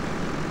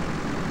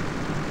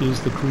 He's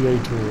the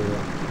creator.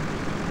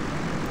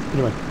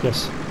 Anyway,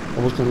 yes, I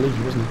was going to leave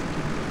you, wasn't I?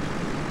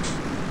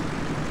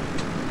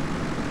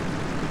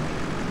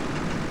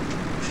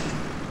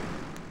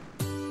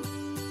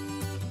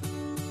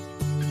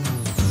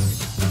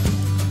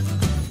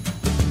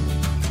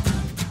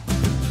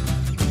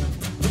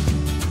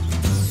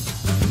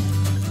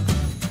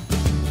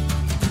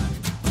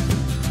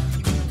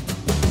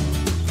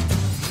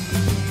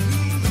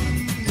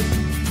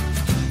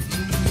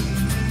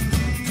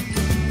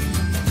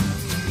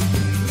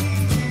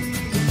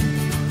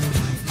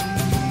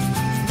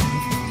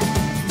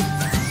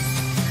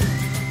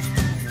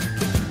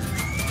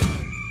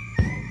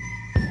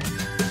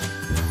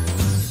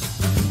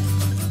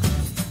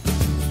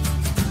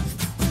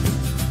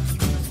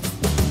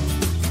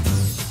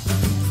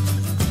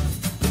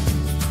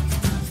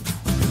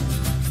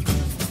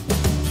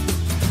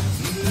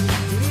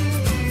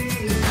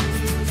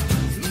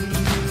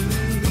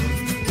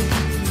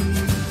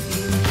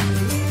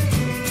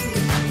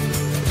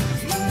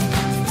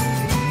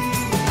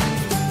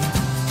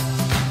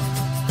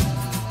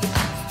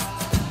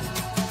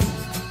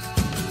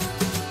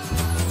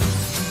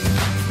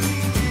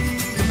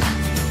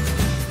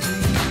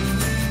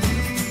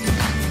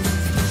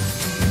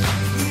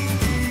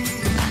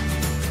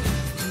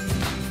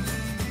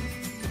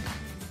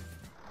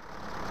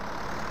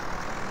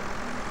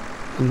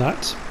 And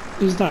that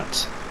is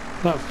that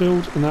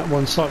field, and that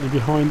one slightly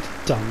behind,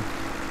 done.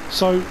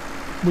 So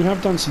we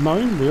have done some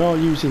mowing, we are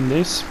using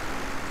this.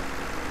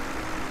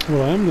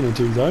 What I am going to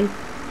do though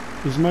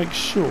is make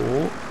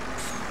sure,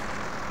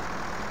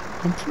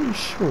 I'm pretty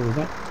sure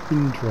that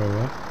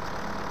windrower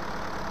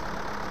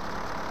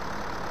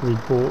we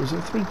bought, is it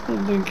a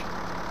 3-point link?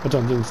 I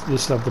don't think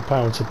this will have the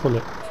power to pull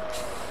it.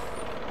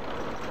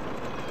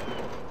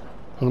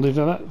 I'm going to leave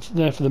that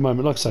there for the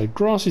moment. Like I say,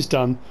 grass is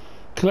done.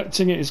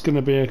 Collecting it is going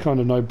to be a kind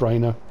of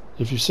no-brainer.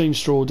 If you've seen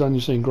straw done,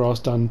 you've seen grass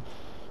done.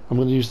 I'm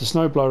going to use the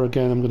snowblower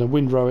again. I'm going to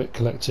windrow it,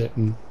 collect it,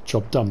 and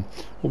job done.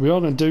 What we are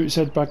going to do is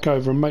head back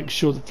over and make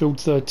sure that field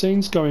 13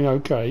 is going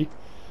okay,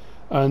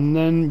 and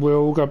then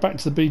we'll go back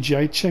to the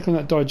BGA, check on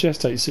that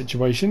digestate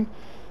situation,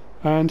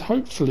 and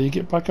hopefully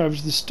get back over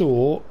to the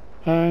store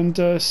and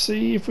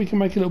see if we can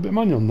make a little bit of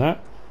money on that.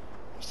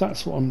 So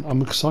that's what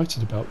I'm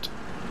excited about.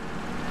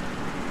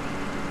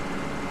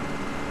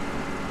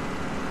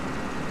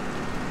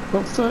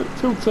 Well,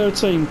 field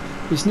 13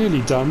 is nearly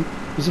done.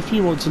 There's a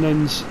few odds and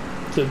ends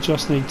that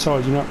just need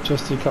tidying up.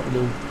 Just a couple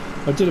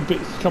of I did a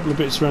couple of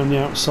bits around the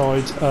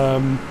outside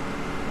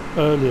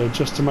earlier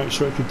just to make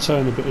sure it could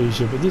turn a bit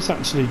easier. But this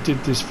actually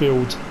did this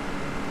field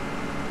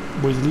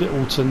with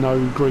little to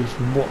no grief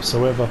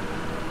whatsoever.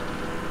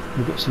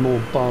 We've got some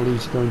more barley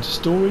to go into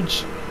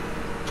storage.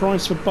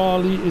 Price for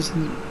barley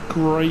isn't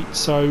great,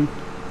 so,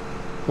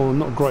 well,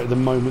 not great at the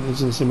moment. There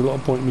doesn't seem a lot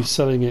of point in me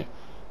selling it.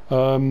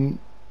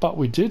 But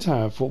we did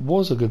have what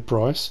was a good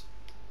price.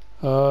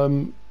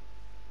 Although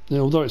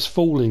it's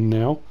falling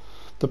now,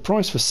 the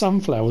price for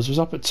sunflowers was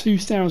up at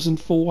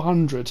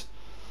 2,400.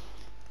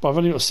 But I've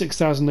only got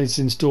 6,000 litres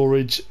in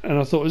storage, and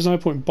I thought there's no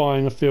point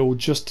buying a field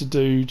just to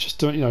you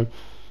know.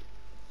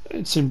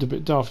 It seemed a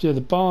bit daft. Yeah,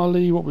 the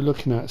barley, what we're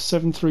looking at,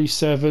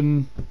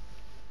 737.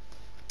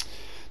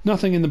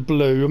 Nothing in the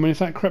blue. I mean, if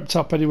that crept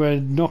up anywhere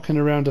knocking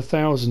around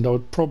 1,000, I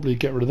would probably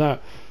get rid of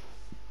that.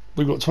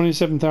 We've got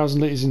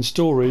 27,000 litres in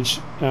storage,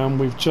 and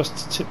we've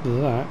just tipped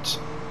that.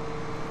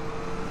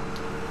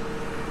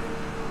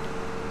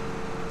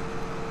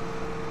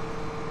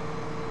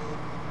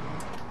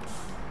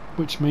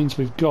 Which means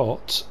we've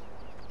got,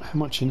 how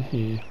much in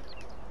here?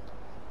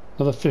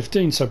 Another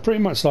 15, so pretty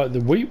much like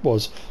the wheat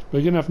was. We're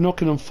going to have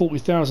knocking on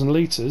 40,000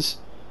 litres.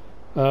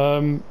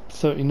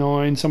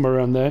 39, somewhere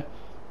around there.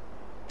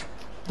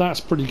 That's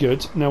pretty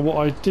good. Now what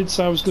I did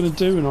say I was going to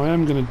do, and I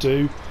am going to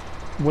do,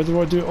 whether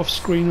I do it off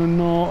screen or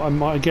not, I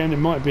might, again, it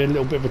might be a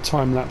little bit of a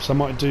time lapse. I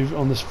might do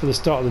on this for the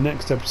start of the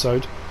next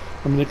episode.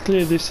 I'm going to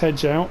clear this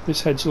hedge out,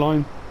 this hedge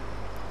line,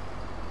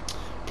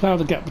 plough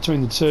the gap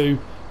between the two.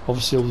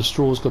 obviously all the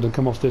straw's got to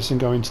come off this and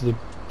go into the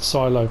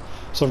silo.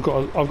 So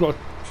I've got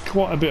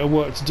quite a bit of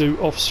work to do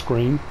off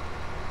screen,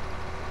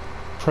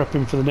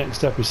 prepping for the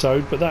next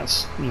episode. But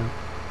that's, you know,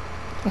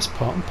 that's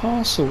part and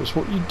parcel. It's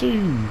what you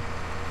do.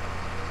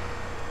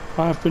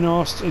 I have been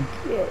asked a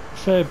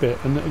fair bit,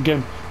 and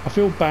again, I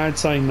feel bad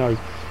saying no,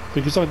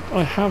 because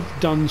I have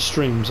done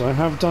streams, I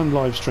have done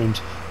live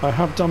streams, I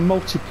have done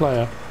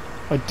multiplayer.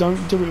 I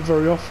don't do it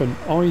very often,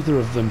 either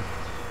of them.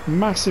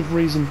 Massive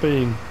reason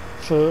being,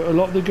 for a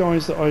lot of the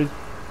guys that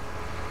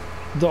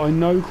I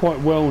know quite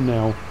well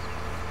now,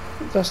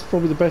 that's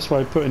probably the best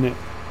way of putting it.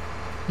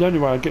 The only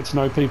way I get to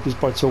know people is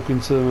by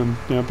talking to them and,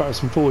 you know,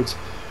 backwards and forwards.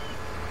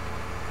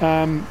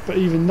 But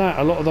even that,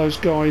 a lot of those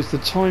guys, the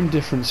time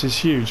difference is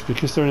huge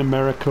because they're in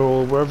America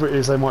or wherever it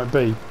is they might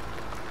be.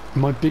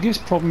 My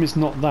biggest problem is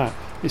not that.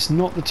 It's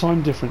not the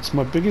time difference.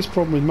 My biggest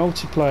problem with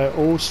multiplayer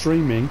or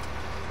streaming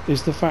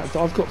is the fact that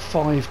I've got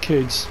 5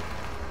 kids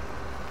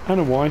and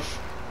a wife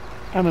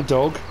and a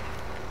dog.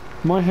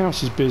 My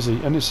house is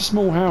busy, and it's a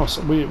small house.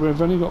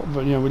 We've only got,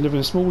 you know, we live in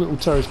a small little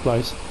terrace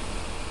place.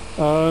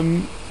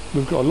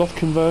 We've got a loft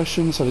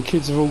conversion, so the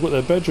kids have all got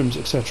their bedrooms,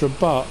 etc.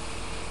 But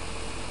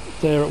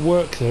they're at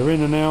work, they're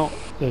in and out,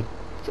 they're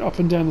up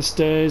and down the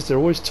stairs, they're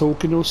always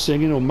talking or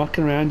singing or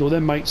mucking around, or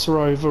their mates are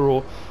over,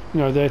 or, you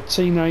know, they're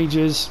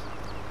teenagers.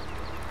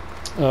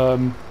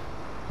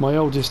 My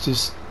oldest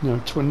is, you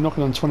know,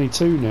 knocking on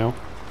 22 now.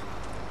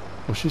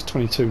 Well, she's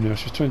 22 now,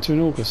 she's 22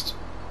 in August.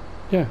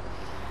 Yeah.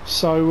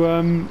 So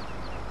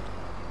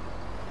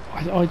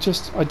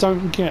I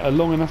don't get a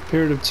long enough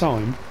period of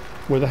time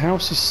where the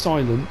house is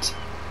silent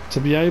to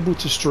be able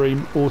to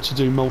stream or to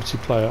do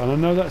multiplayer. And I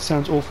know that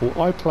sounds awful.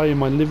 I play in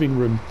my living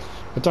room.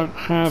 I don't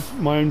have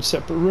my own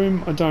separate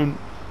room. I don't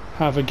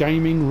have a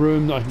gaming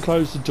room that I can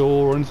close the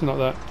door or anything like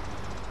that.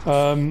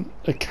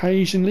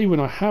 Occasionally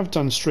when I have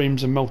done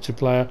streams and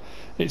multiplayer,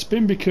 it's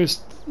been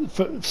because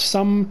for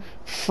some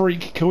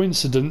freak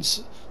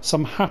coincidence,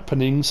 some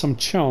happening, some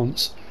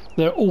chance,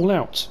 they're all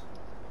out.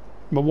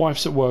 My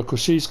wife's at work, or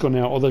she's gone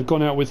out, or they've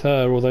gone out with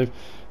her, or they've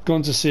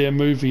gone to see a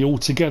movie all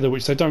together,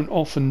 which they don't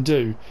often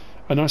do.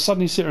 And I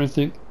suddenly sit there and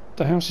think,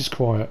 the house is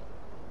quiet.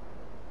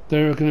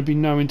 There are going to be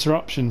no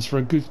interruptions for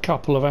a good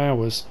couple of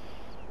hours.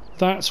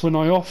 That's when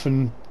I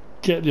often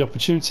get the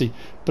opportunity,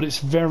 but it's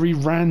very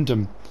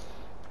random.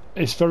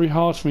 It's very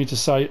hard for me to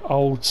say,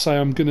 I'll say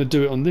I'm going to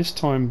do it on this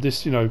time,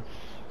 this, you know,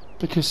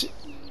 because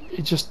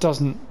it just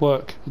doesn't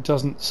work. It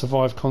doesn't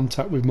survive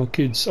contact with my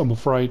kids, I'm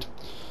afraid,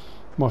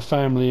 my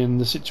family and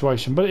the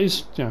situation. But it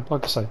is, you know,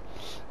 like I say,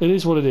 it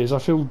is what it is. I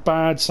feel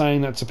bad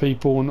saying that to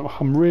people, and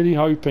I'm really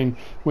hoping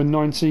when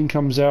 19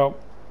 comes out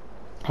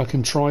I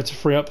can try to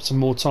free up some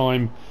more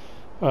time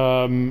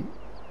to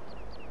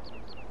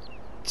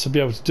be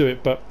able to do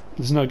it, but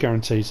there's no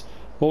guarantees.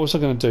 What was I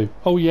going to do?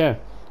 Oh yeah,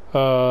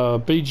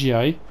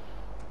 BGA,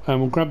 and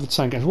we'll grab the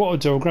tanker. What I'll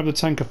do, I'll grab the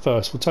tanker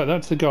first. We'll take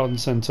that to the garden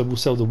centre, we'll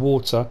sell the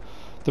water,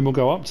 then we'll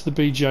go up to the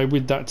BGA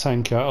with that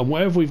tanker, and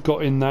whatever we've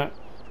got in that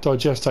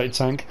digestate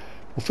tank,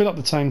 we'll fill up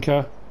the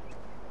tanker,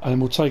 and then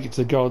we'll take it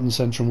to the garden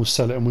centre and we'll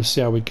sell it, and we'll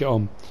see how we get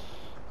on.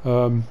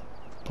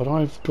 But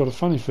I've got a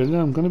funny feeling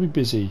I'm going to be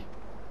busy.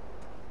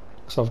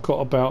 So I've got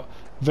about,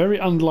 very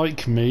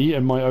unlike me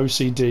and my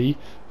OCD,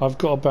 I've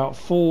got about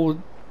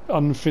 4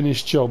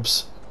 unfinished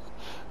jobs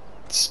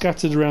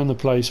scattered around the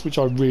place, which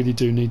I really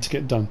do need to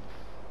get done.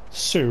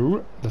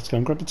 So let's go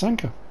and grab the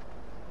tanker.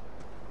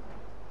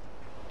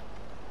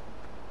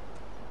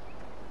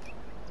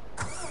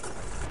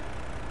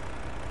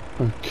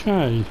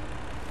 Okay,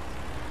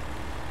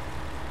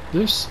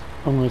 this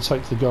I'm going to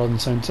take to the garden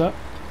centre.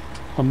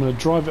 I'm going to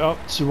drive it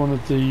up to one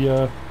of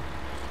the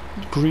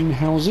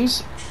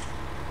greenhouses,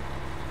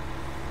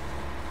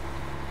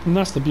 and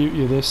that's the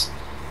beauty of this.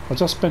 I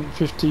just spent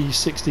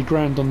 50-60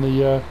 grand on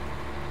the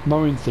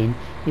mowing thing.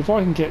 If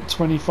I can get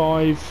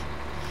 25-30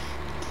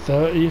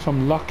 if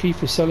I'm lucky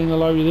for selling a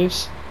load of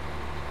this,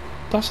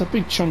 that's a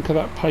big chunk of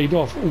that paid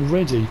off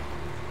already.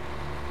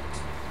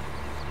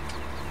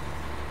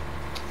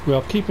 We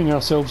are keeping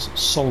ourselves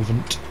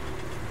solvent.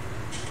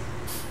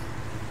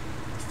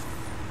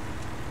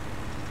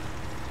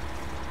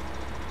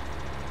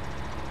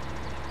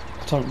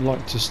 I don't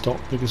like to stop,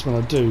 because when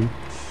I do,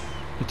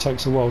 it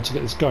takes a while to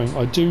get this going.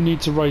 I do need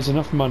to raise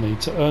enough money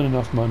to earn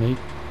enough money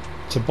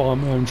to buy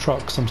my own truck,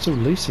 because I'm still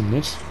leasing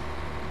this.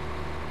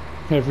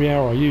 Every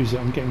hour I use it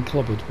I'm getting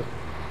clobbered, but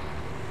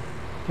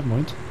never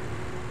mind.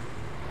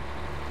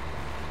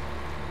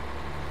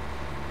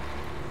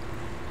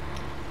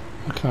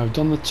 Okay, I've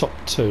done the top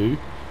 2.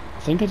 I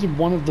think I did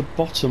one of the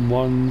bottom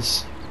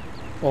ones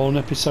on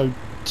episode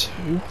 2,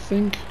 I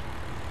think.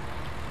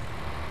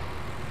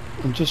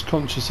 I'm just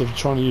conscious of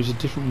trying to use a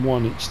different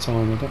one each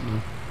time, I don't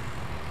know.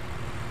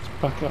 Let's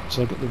back up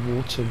so I get the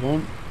water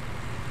one.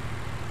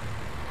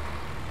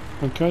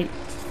 Okay,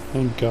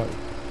 and go.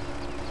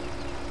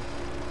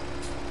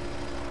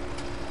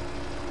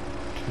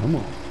 Come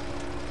on.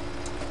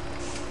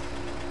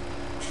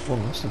 Well,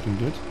 that's looking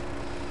good.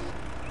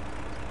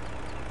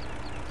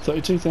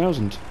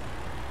 32,000.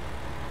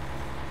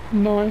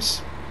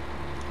 Nice.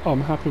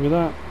 I'm happy with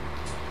that.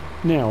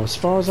 Now, as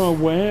far as I'm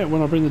aware,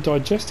 when I bring the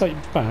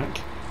digestate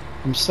back,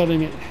 I'm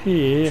selling it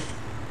here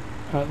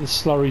at the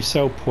slurry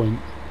sell point.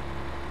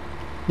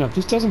 Now, if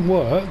this doesn't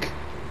work,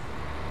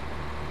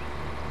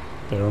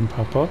 Baron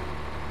Papa,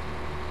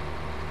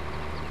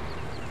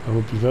 I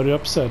will be very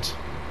upset.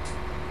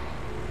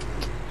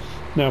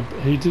 Now,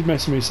 he did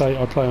message me say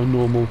I play on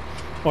normal.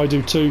 I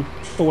do too,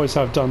 always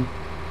have done.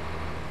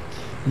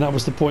 And that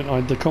was the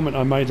point, the comment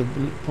I made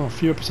a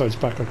few episodes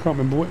back. I can't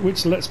remember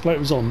which Let's Play it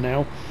was on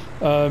now.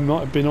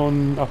 Might have been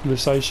on Upper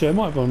Lusatia,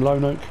 might have been on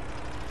Lone Oak.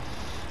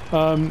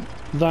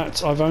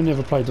 That I've only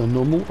ever played on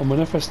normal, and when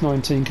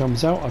FS19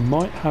 comes out I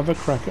might have a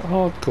crack at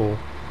hardcore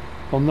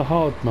on the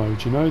hard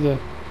mode, you know, the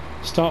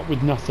start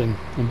with nothing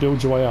and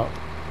build your way up.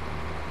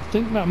 I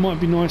think that might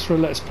be nice for a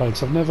Let's Play,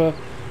 because I've never,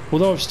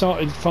 although I've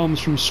started farms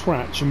from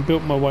scratch and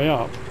built my way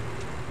up,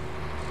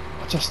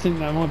 I just think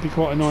that might be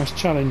quite a nice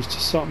challenge to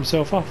start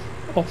myself off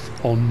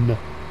on.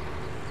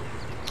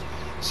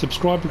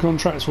 Subscriber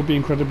contracts will be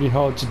incredibly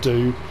hard to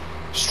do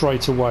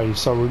straight away,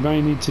 so we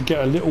may need to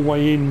get a little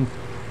way in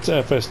to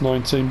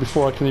FS19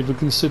 before I can even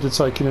consider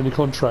taking any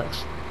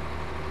contracts,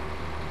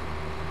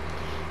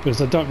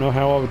 because I don't know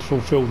how I would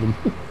fulfill them.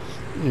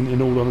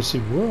 in all honesty.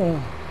 Whoa.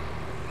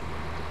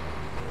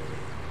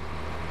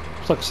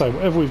 Like I say,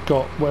 whatever we've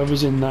got,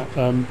 whatever's in that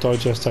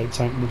digestate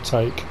tank we'll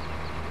take.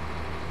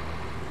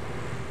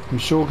 I'm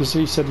sure, because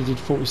he said he did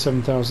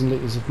 47,000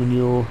 litres of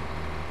manure.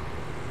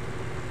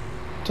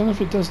 Don't know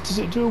if it does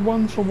it do a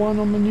 1-for-1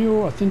 on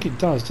manure? I think it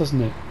does,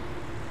 doesn't it?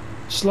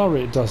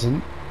 Slurry it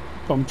doesn't,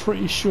 but I'm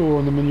pretty sure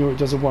on the manure it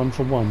does a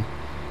 1-for-1.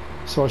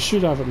 So I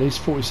should have at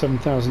least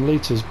 47,000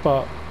 litres,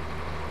 but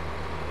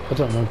I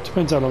don't know,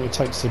 depends how long it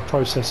takes to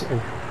process it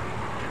all.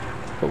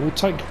 But we'll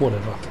take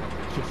whatever.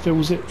 If it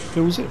fills it,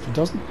 fills it. If it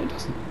doesn't, it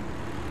doesn't.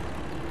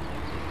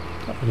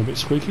 That went a bit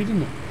squeaky,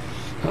 didn't it?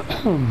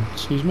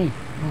 Excuse me.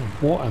 Oh,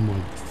 what am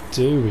I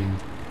doing?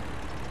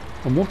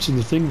 I'm watching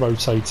the thing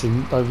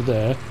rotating over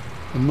there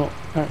and not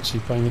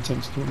actually paying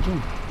attention to what I'm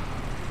doing.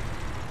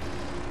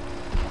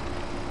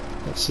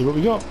 Let's see what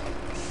we got.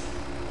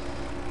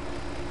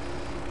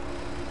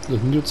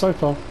 Looking good so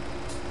far.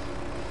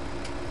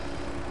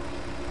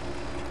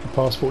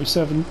 Past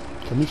 47.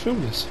 Can we fill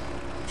this?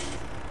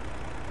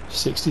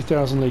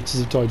 60,000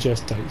 litres of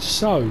digestate.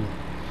 So,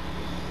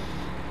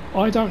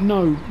 I don't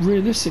know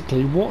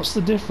realistically what's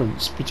the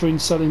difference between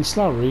selling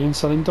slurry and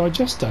selling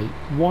digestate.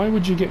 Why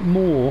would you get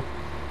more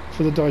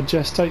for the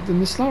digestate than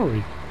the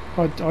slurry?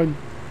 I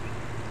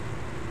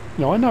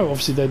know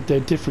obviously they're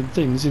different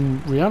things.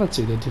 In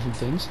reality they're different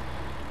things,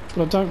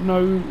 but I don't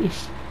know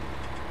if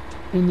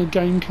in the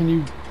game can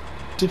you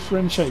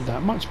differentiate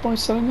that much by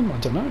selling them. I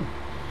don't know.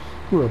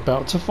 We're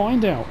about to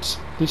find out.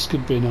 This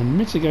could be an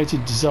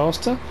unmitigated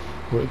disaster,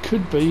 or it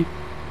could be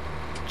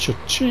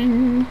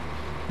cha-ching.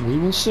 We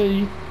will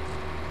see.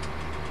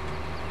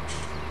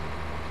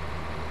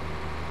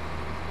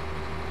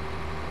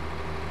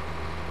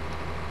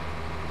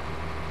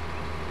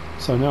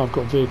 So now I've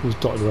got vehicles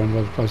dotted around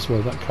the place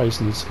where that case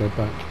needs to go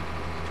back.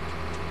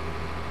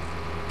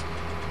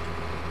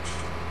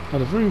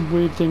 Had a very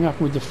weird thing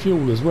happen with the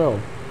fuel as well,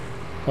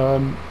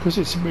 because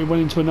it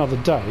went into another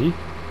day.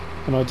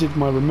 And I did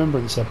my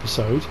remembrance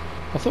episode,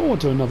 I thought, oh, I'll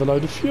do another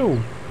load of fuel.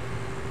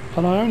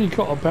 And I only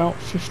got about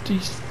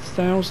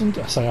 50,000.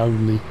 I say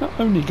only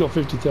got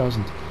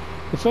 50,000.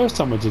 The first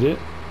time I did it,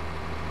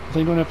 I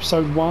think on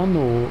episode 1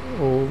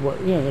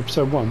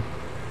 episode 1,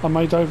 I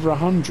made over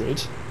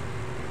 100.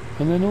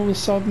 And then all of a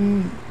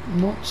sudden,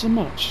 not so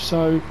much.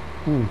 So,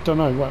 don't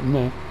know what happened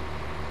there.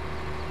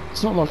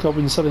 It's not like I've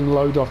been selling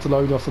load after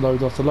load after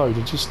load after load.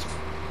 I just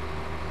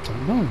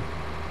don't know.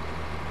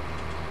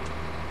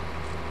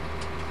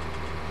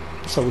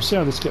 So we'll see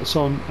how this gets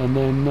on, and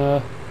then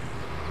yeah.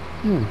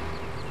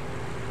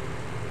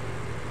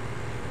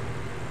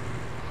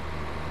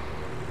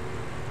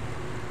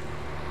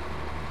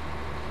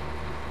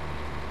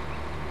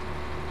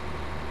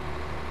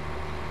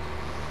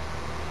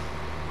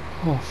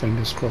 Oh,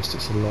 fingers crossed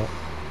it's a lot.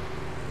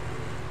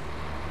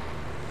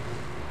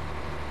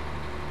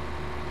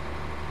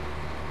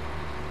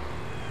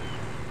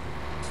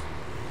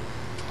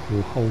 I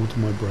will hold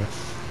my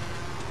breath.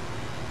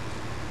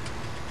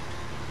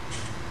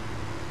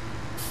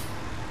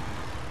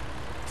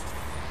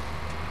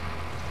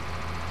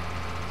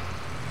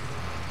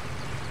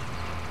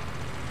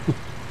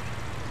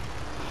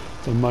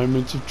 The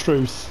moment of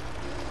truth.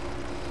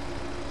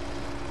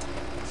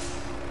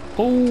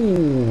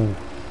 Oh!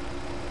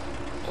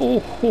 Oh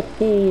ho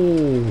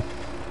ho!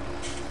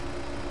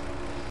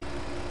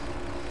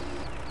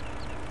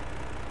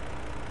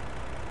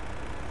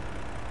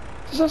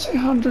 Does that say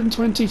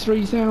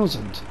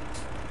 123,000?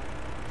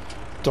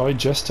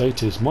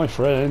 Digestate is my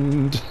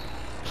friend.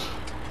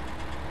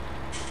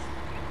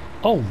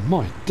 Oh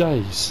my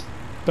days.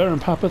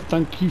 Baron Papa,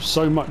 thank you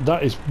so much.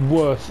 That is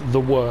worth the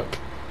work.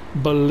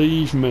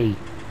 Believe me.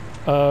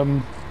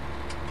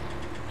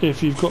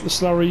 If you've got the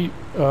slurry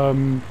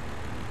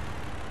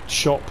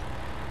shop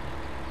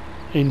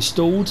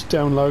installed,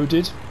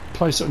 downloaded,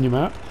 place it on your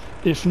map.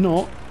 If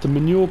not, the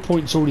manure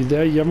point's already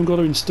there. You haven't got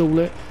to install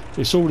it.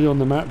 It's already on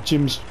the map.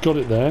 Jim's got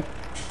it there.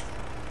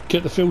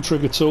 Get the fill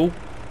trigger tool,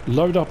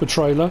 load up a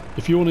trailer.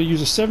 If you want to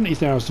use a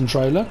 70,000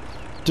 trailer,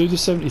 do the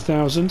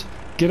 70,000,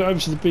 get it over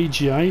to the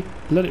BGA,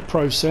 let it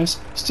process,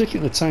 stick it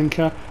in the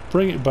tanker,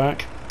 bring it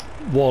back,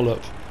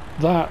 wallop.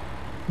 That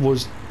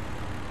was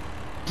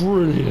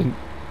brilliant.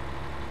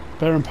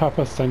 Bear and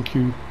Papa, thank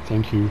you,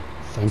 thank you,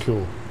 thank you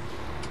all.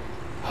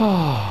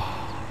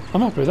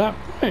 I'm happy with that.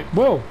 Right,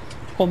 well,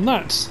 on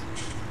that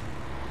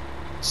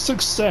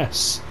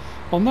success,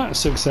 I'm going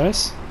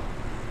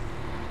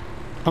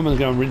to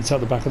go and rinse out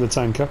the back of the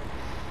tanker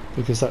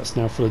because that's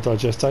now full of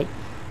digestate.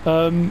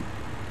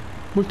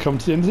 We've come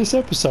to the end of this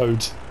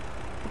episode,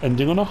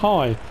 ending on a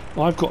high.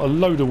 I've got a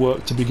load of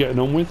work to be getting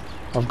on with.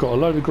 I've got a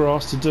load of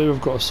grass to do.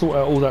 I've got to sort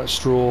out all that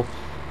straw.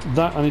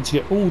 That I need to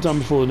get all done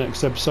before the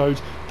next episode.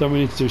 Then we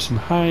need to do some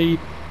hay.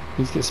 We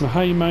need to get some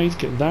hay made,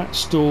 get that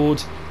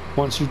stored.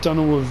 Once we've done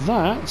all of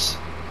that,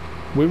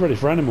 we're ready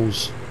for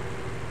animals.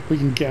 We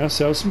can get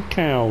ourselves some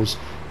cows,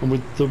 and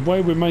with the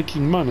way we're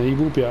making money,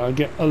 we'll be able to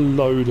get a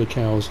load of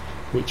cows,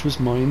 which was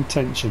my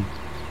intention.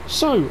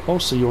 So I'll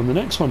see you on the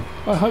next one.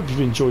 I hope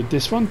you've enjoyed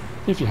this one.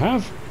 If you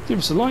have, give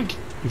us a like.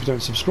 If you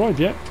don't subscribe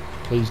yet,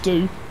 please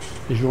do.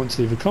 If you want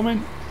to leave a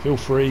comment, feel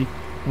free.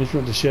 And if you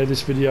want to share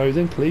this video,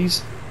 then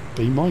please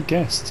be my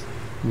guest.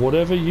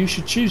 Whatever you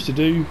should choose to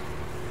do.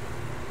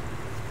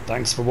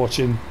 Thanks for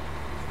watching.